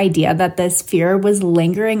no idea that this fear was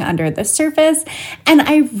lingering under the surface, and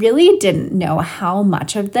I really didn't know how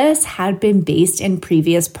much of this had been based in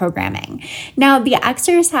previous programming. Now, the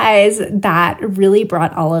exercise that really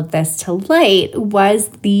brought all of this to light was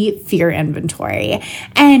the fear inventory.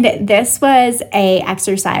 And this was an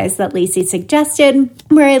exercise that Lacey suggested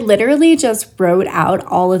where I literally just wrote out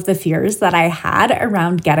all of the fears that I had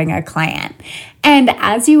around getting a client. And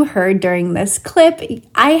as you heard during this clip,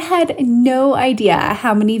 I had no idea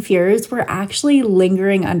how many fears were actually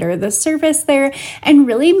lingering under the surface there and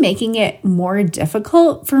really making it more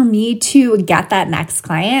difficult for me to get that next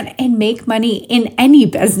client and make money in any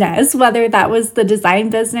business, whether that was the design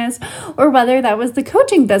business or whether that was the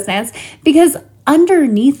coaching business, because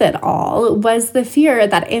underneath it all was the fear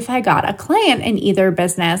that if I got a client in either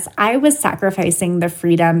business, I was sacrificing the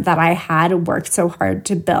freedom that I had worked so hard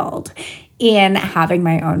to build in having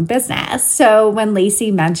my own business. So when Lacey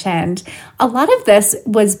mentioned, a lot of this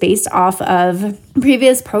was based off of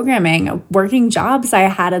previous programming, working jobs I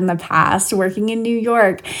had in the past, working in New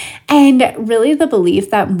York, and really the belief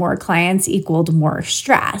that more clients equaled more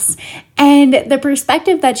stress. And the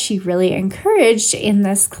perspective that she really encouraged in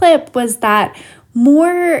this clip was that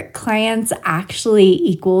more clients actually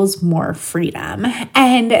equals more freedom.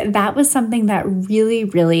 And that was something that really,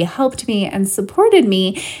 really helped me and supported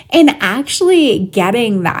me in actually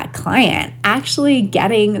getting that client, actually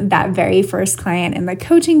getting that very first client in the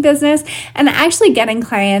coaching business, and actually getting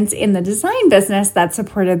clients in the design business that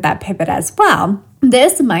supported that pivot as well.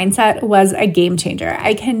 This mindset was a game changer.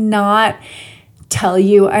 I cannot tell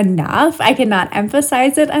you enough. I cannot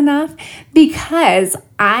emphasize it enough, because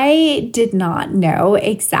I did not know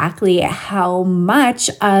exactly how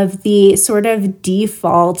much of the sort of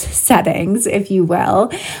default settings, if you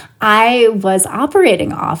will, I was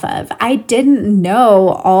operating off of. I didn't know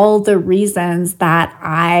all the reasons that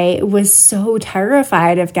I was so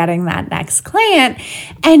terrified of getting that next client.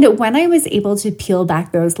 And when I was able to peel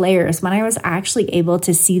back those layers, when I was actually able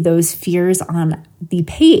to see those fears on the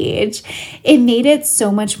page, it made it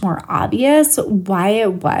so much more obvious why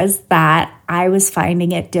it was that I was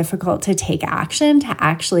finding it difficult to take action to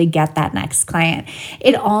actually get that next client.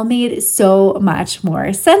 It all made so much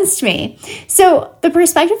more sense to me. So the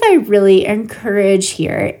perspective I really encourage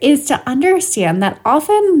here is to understand that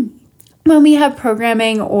often when we have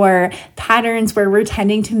programming or patterns where we're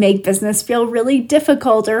tending to make business feel really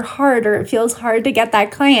difficult or hard, or it feels hard to get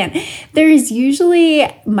that client, there's usually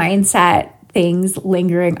mindset things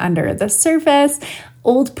lingering under the surface,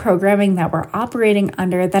 old programming that we're operating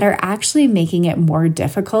under that are actually making it more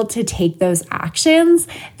difficult to take those actions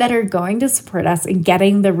that are going to support us in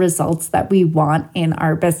getting the results that we want in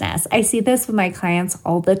our business. I see this with my clients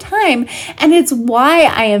all the time, and it's why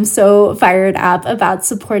I am so fired up about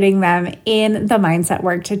supporting them in the mindset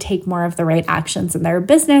work to take more of the right actions in their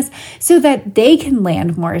business so that they can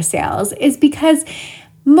land more sales, is because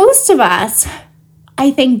most of us, I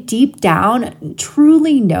think deep down,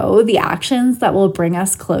 truly know the actions that will bring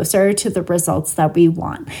us closer to the results that we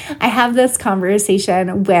want. I have this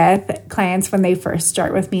conversation with clients when they first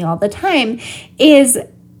start with me all the time, is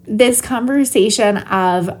this conversation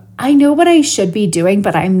of, I know what I should be doing,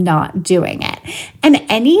 but I'm not doing it. And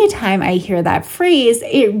anytime I hear that phrase,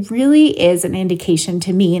 it really is an indication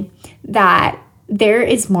to me that there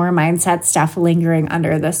is more mindset stuff lingering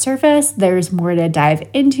under the surface. There's more to dive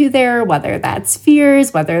into there, whether that's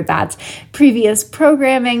fears, whether that's previous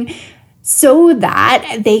programming, so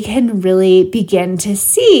that they can really begin to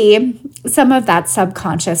see some of that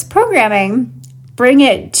subconscious programming, bring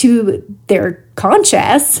it to their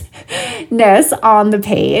consciousness on the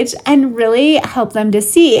page, and really help them to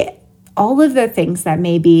see all of the things that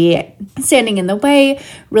may be standing in the way,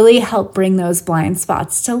 really help bring those blind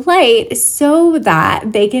spots to light so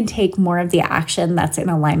that they can take more of the action that's in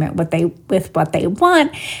alignment with what they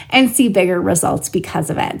want and see bigger results because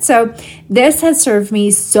of it. So this has served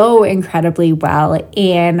me so incredibly well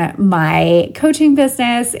in my coaching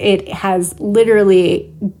business. It has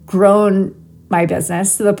literally grown my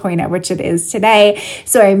business to the point at which it is today.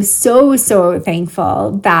 So I'm so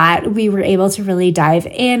thankful that we were able to really dive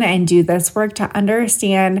in and do this work to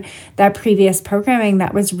understand that previous programming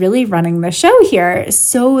that was really running the show here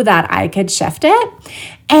so that I could shift it.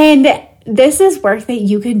 And this is work that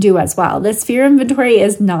you can do as well. This fear inventory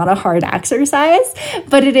is not a hard exercise,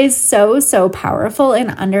 but it is so powerful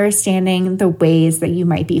in understanding the ways that you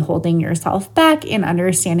might be holding yourself back, in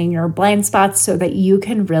understanding your blind spots so that you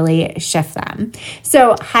can really shift them.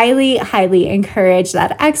 So highly encourage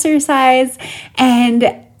that exercise.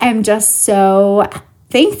 And I'm just so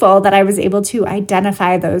thankful that I was able to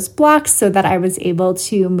identify those blocks so that I was able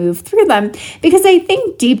to move through them, because I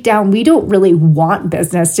think deep down, we don't really want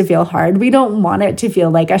business to feel hard. We don't want it to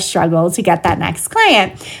feel like a struggle to get that next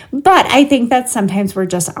client. But I think that sometimes we're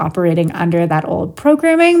just operating under that old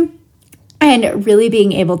programming, and really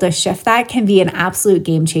being able to shift that can be an absolute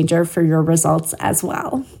game changer for your results as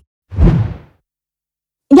well.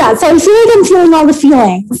 Yeah, so I feel like I'm feeling all the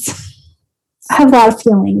feelings. I have a lot of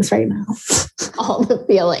feelings right now. All the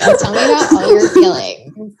feelings. Tell me about all your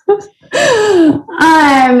feelings.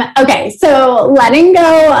 Okay, so letting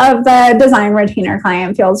go of the design retainer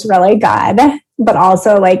client feels really good, but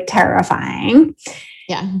also like terrifying.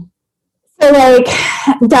 Yeah. So like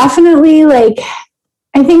definitely like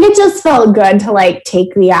I think it just felt good to like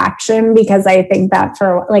take the action, because I think that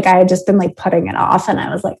for like I had just been like putting it off, and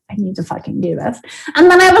I was like, I need to fucking do this.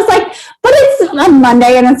 And then I was like, but it's a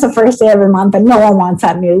Monday and it's the first day of the month and no one wants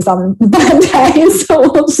that news on that day, so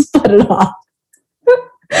we'll just put it off.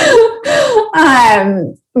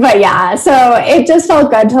 But yeah, so it just felt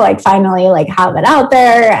good to like finally like have it out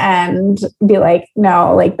there and be like,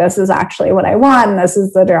 no, like this is actually what I want. This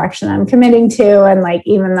is the direction I'm committing to. And like,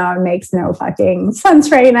 even though it makes no fucking sense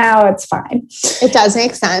right now, it's fine. It does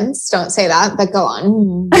make sense. Don't say that, but go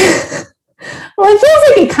on. Well, it feels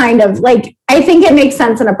like it kind of like, I think it makes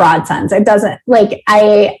sense in a broad sense. It doesn't like,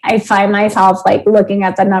 I find myself like looking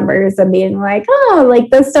at the numbers and being like, oh, like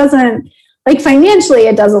this doesn't, like financially,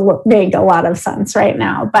 it doesn't make a lot of sense right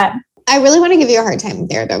now, but I really want to give you a hard time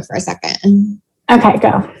there though for a second. Okay,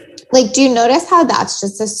 go. Like, do you notice how that's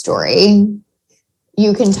just a story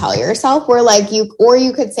you can tell yourself where like you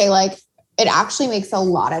could say like, it actually makes a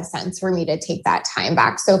lot of sense for me to take that time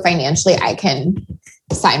back. So financially, I can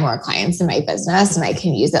sign more clients in my business and I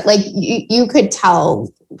can use it. Like you could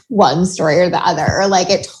tell one story or the other, or like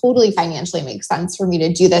it totally financially makes sense for me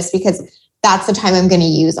to do this because that's the time I'm going to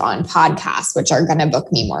use on podcasts, which are going to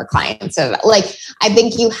book me more clients. So like, I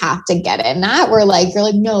think you have to get in that where like, you're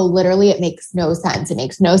like, no, literally it makes no sense. It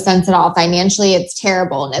makes no sense at all. Financially, it's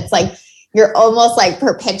terrible. And it's like, you're almost like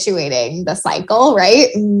perpetuating the cycle, right?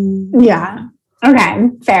 Yeah. Okay.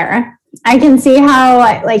 Fair. I can see how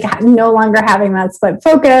like no longer having that split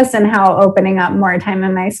focus and how opening up more time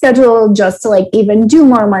in my schedule just to like even do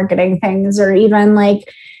more marketing things or even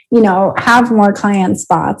like, you know, have more client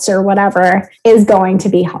spots or whatever is going to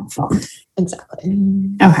be helpful. Exactly.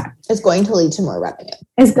 Okay. It's going to lead to more revenue.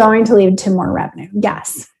 It's going to lead to more revenue.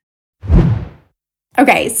 Yes.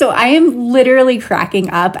 Okay, so I am literally cracking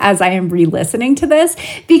up as I am re-listening to this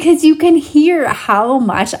because you can hear how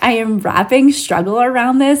much I am wrapping struggle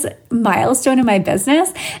around this milestone in my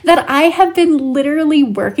business that I have been literally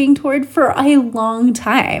working toward for a long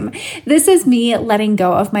time. This is me letting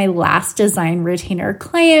go of my last design retainer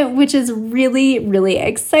client, which is really, really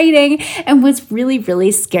exciting and was really,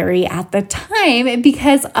 really scary at the time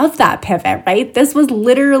because of that pivot, right? This was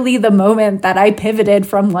literally the moment that I pivoted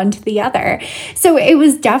from one to the other. So it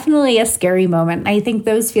was definitely a scary moment. I think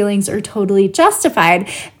those feelings are totally justified,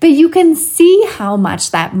 but you can see how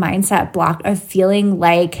much that mindset block of feeling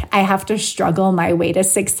like I have to struggle my way to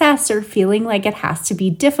success or feeling like it has to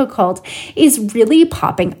be difficult is really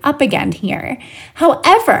popping up again here.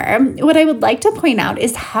 However, what I would like to point out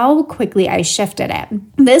is how quickly I shifted it.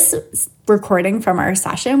 This recording from our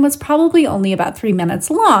session was probably only about 3 minutes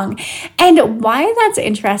long. And why that's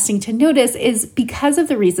interesting to notice is because of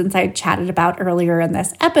the reasons I chatted about earlier in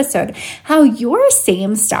this episode, how your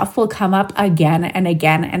same stuff will come up again and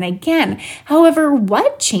again and again. However,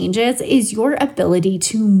 what changes is your ability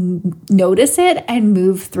to notice it and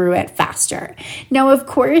move through it faster. Now, of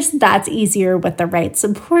course, that's easier with the right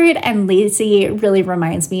support, and Lacey really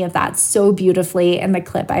reminds me of that so beautifully in the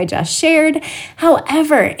clip I just shared.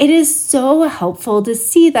 However, it is so helpful to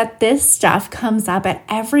see that this stuff comes up at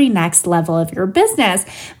every next level of your business.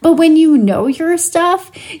 But when you know your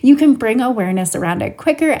stuff, you can bring awareness around it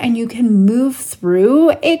quicker and you can move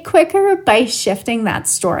through it quicker by shifting that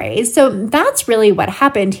story. So that's really what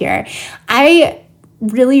happened here. I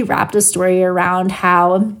really wrapped a story around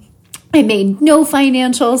how it made no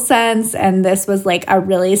financial sense, and this was like a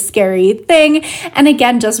really scary thing. And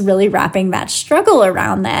again, just really wrapping that struggle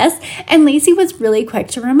around this. And Lacey was really quick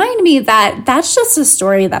to remind me that that's just a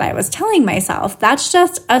story that I was telling myself. That's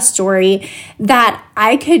just a story that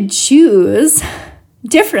I could choose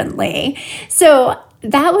differently. So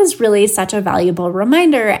that was really such a valuable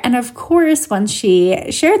reminder. And of course, once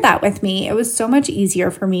she shared that with me, it was so much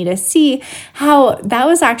easier for me to see how that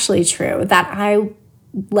was actually true, that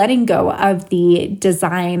letting go of the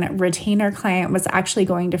design retainer client was actually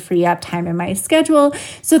going to free up time in my schedule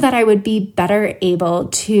so that I would be better able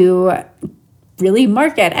to really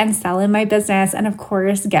market and sell in my business and of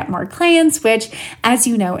course get more clients, which, as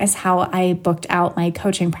you know, is how I booked out my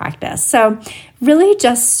coaching practice. So really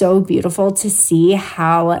just so beautiful to see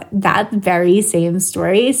how that very same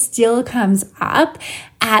story still comes up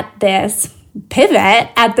at this pivot,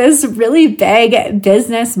 at this really big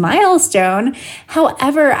business milestone.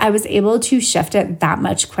 However, I was able to shift it that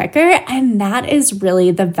much quicker. And that is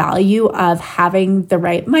really the value of having the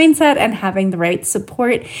right mindset and having the right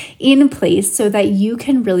support in place so that you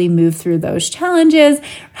can really move through those challenges,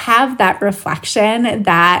 have that reflection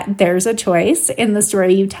that there's a choice in the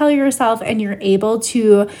story you tell yourself, and you're able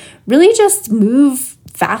to really just move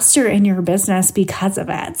faster in your business because of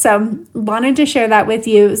it. So wanted to share that with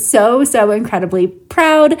you. So incredibly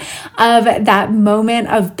proud of that moment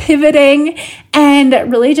of pivoting and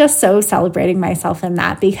really just so celebrating myself in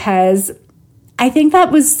that, because I think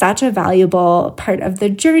that was such a valuable part of the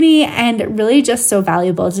journey and really just so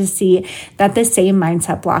valuable to see that the same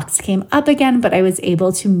mindset blocks came up again, but I was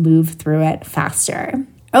able to move through it faster.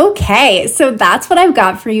 Okay, so that's what I've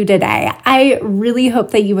got for you today. I really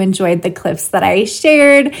hope that you enjoyed the clips that I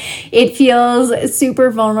shared. It feels super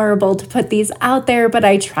vulnerable to put these out there, but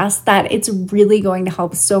I trust that it's really going to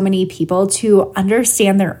help so many people to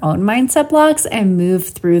understand their own mindset blocks and move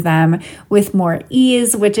through them with more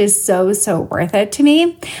ease, which is so worth it to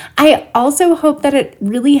me. I also hope that it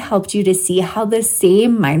really helped you to see how the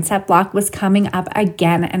same mindset block was coming up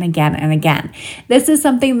again and again and again. This is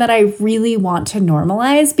something that I really want to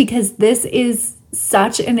normalize, because this is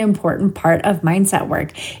such an important part of mindset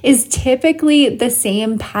work is typically the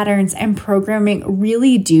same patterns and programming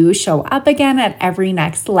really do show up again at every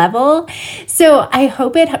next level. So I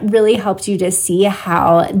hope it really helped you to see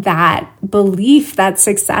how that belief that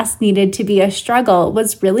success needed to be a struggle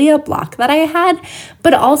was really a block that I had,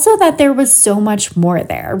 but also that there was so much more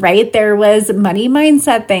there, right? There was money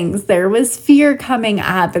mindset things, there was fear coming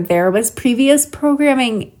up, there was previous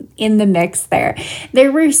programming in the mix there.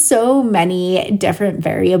 There were so many different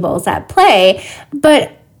variables at play,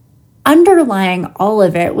 but underlying all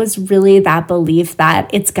of it was really that belief that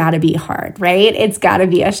it's got to be hard, right? It's got to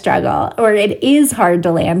be a struggle, or it is hard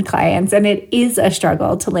to land clients and it is a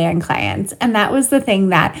struggle to land clients. And that was the thing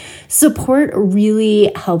that support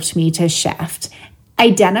really helped me to shift.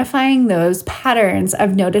 Identifying those patterns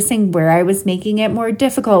of noticing where I was making it more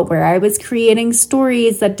difficult, where I was creating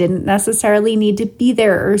stories that didn't necessarily need to be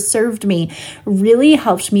there or served me, really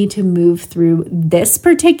helped me to move through this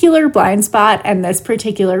particular blind spot and this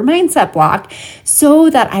particular mindset block so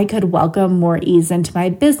that I could welcome more ease into my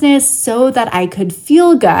business, so that I could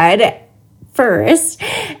feel good first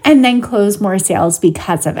and then close more sales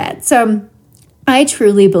because of it. So I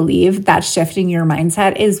truly believe that shifting your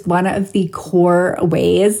mindset is one of the core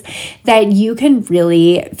ways that you can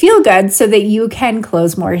really feel good so that you can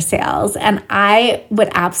close more sales. And I would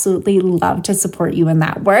absolutely love to support you in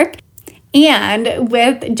that work. And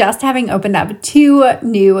with just having opened up 2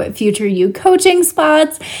 new Future You coaching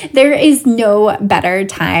spots, there is no better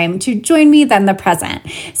time to join me than the present.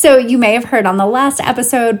 So you may have heard on the last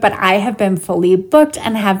episode, but I have been fully booked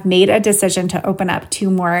and have made a decision to open up 2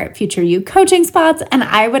 more Future You coaching spots. And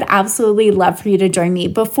I would absolutely love for you to join me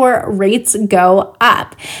before rates go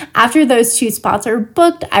up. After those 2 spots are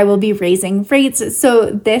booked, I will be raising rates. So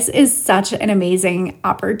this is such an amazing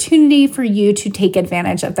opportunity for you to take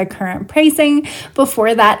advantage of the current pricing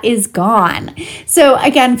before that is gone. So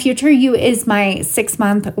again, Future You is my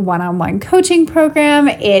 6-month one-on-one coaching program.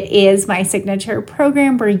 It is my signature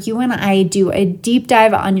program where you and I do a deep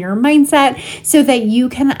dive on your mindset so that you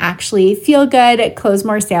can actually feel good, close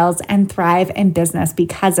more sales, and thrive in business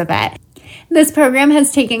because of it. This program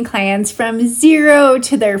has taken clients from 0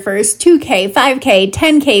 to their first 2K, 5K,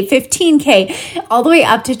 10K, 15K, all the way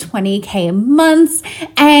up to 20K months.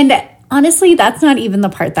 And honestly, that's not even the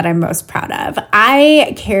part that I'm most proud of.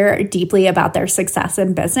 I care deeply about their success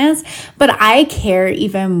in business, but I care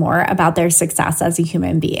even more about their success as a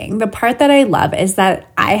human being. The part that I love is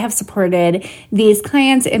that I have supported these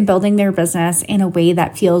clients in building their business in a way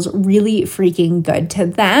that feels really freaking good to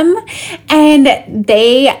them, and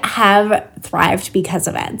they have thrived because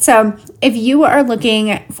of it. So if you are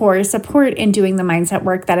looking for support in doing the mindset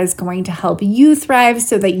work that is going to help you thrive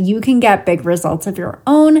so that you can get big results of your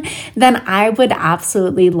own, then I would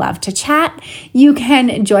absolutely love to chat. You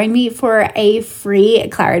can join me for a free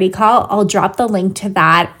clarity call. I'll drop the link to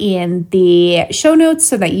that in the show notes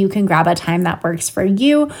so that you can grab a time that works for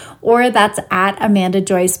you, or that's at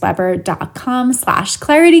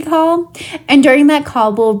amandajoyceweber.com/clarity call. And during that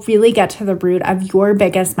call, we'll really get to the root of your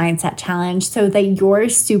biggest mindset challenge so that you're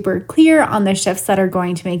super clear on the shifts that are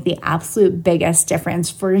going to make the absolute biggest difference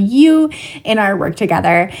for you in our work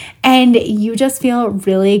together. And you just feel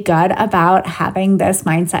really good about having this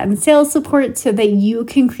mindset and sales support so that you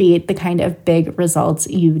can create the kind of big results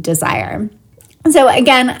you desire. So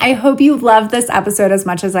again, I hope you loved this episode as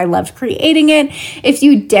much as I loved creating it. If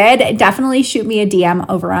you did, definitely shoot me a DM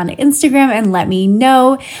over on Instagram and let me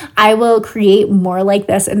know. I will create more like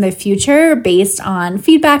this in the future based on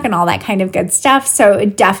feedback and all that kind of good stuff. So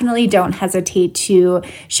definitely don't hesitate to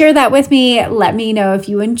share that with me. Let me know if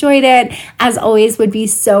you enjoyed it. As always, would be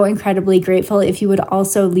so incredibly grateful if you would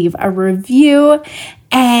also leave a review.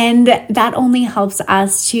 And that only helps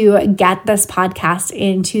us to get this podcast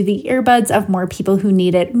into the earbuds of more people who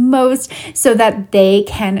need it most so that they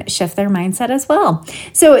can shift their mindset as well.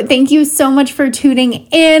 So thank you so much for tuning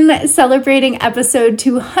in, celebrating episode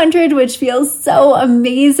 200, which feels so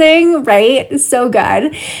amazing, right? So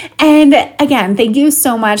good. And again, thank you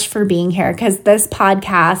so much for being here, because this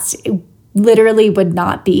podcast literally would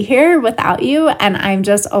not be here without you. And I'm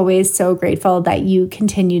just always so grateful that you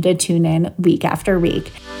continue to tune in week after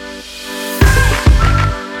week.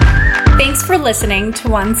 Thanks for listening to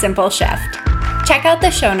One Simple Shift. Check out the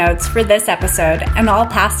show notes for this episode and all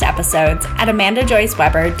past episodes at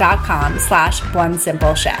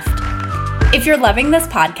amandajoyceweber.com/onesimpleshift. If you're loving this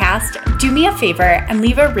podcast, do me a favor and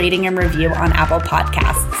leave a rating and review on Apple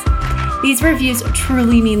Podcasts. These reviews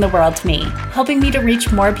truly mean the world to me, helping me to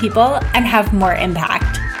reach more people and have more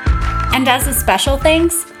impact. And as a special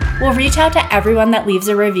thanks, We'll reach out to everyone that leaves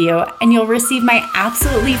a review, and you'll receive my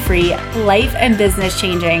absolutely free life and business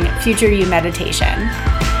changing Future You meditation.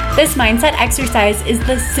 This mindset exercise is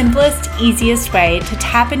the simplest, easiest way to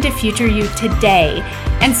tap into future you today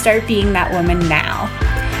and start being that woman now.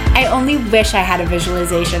 I only wish I had a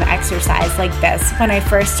visualization exercise like this when I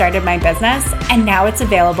first started my business, and now it's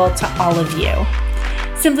available to all of you.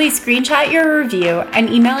 Simply screenshot your review and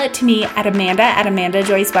email it to me at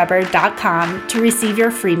amanda@amandajoyceweber.com to receive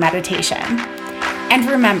your free meditation. And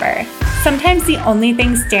remember, sometimes the only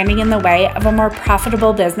thing standing in the way of a more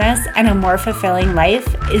profitable business and a more fulfilling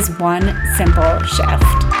life is one simple shift.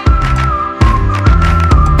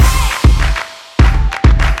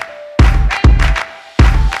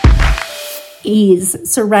 Ease,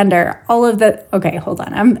 surrender, all of the, okay, hold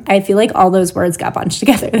on. I feel like all those words got bunched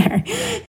together there.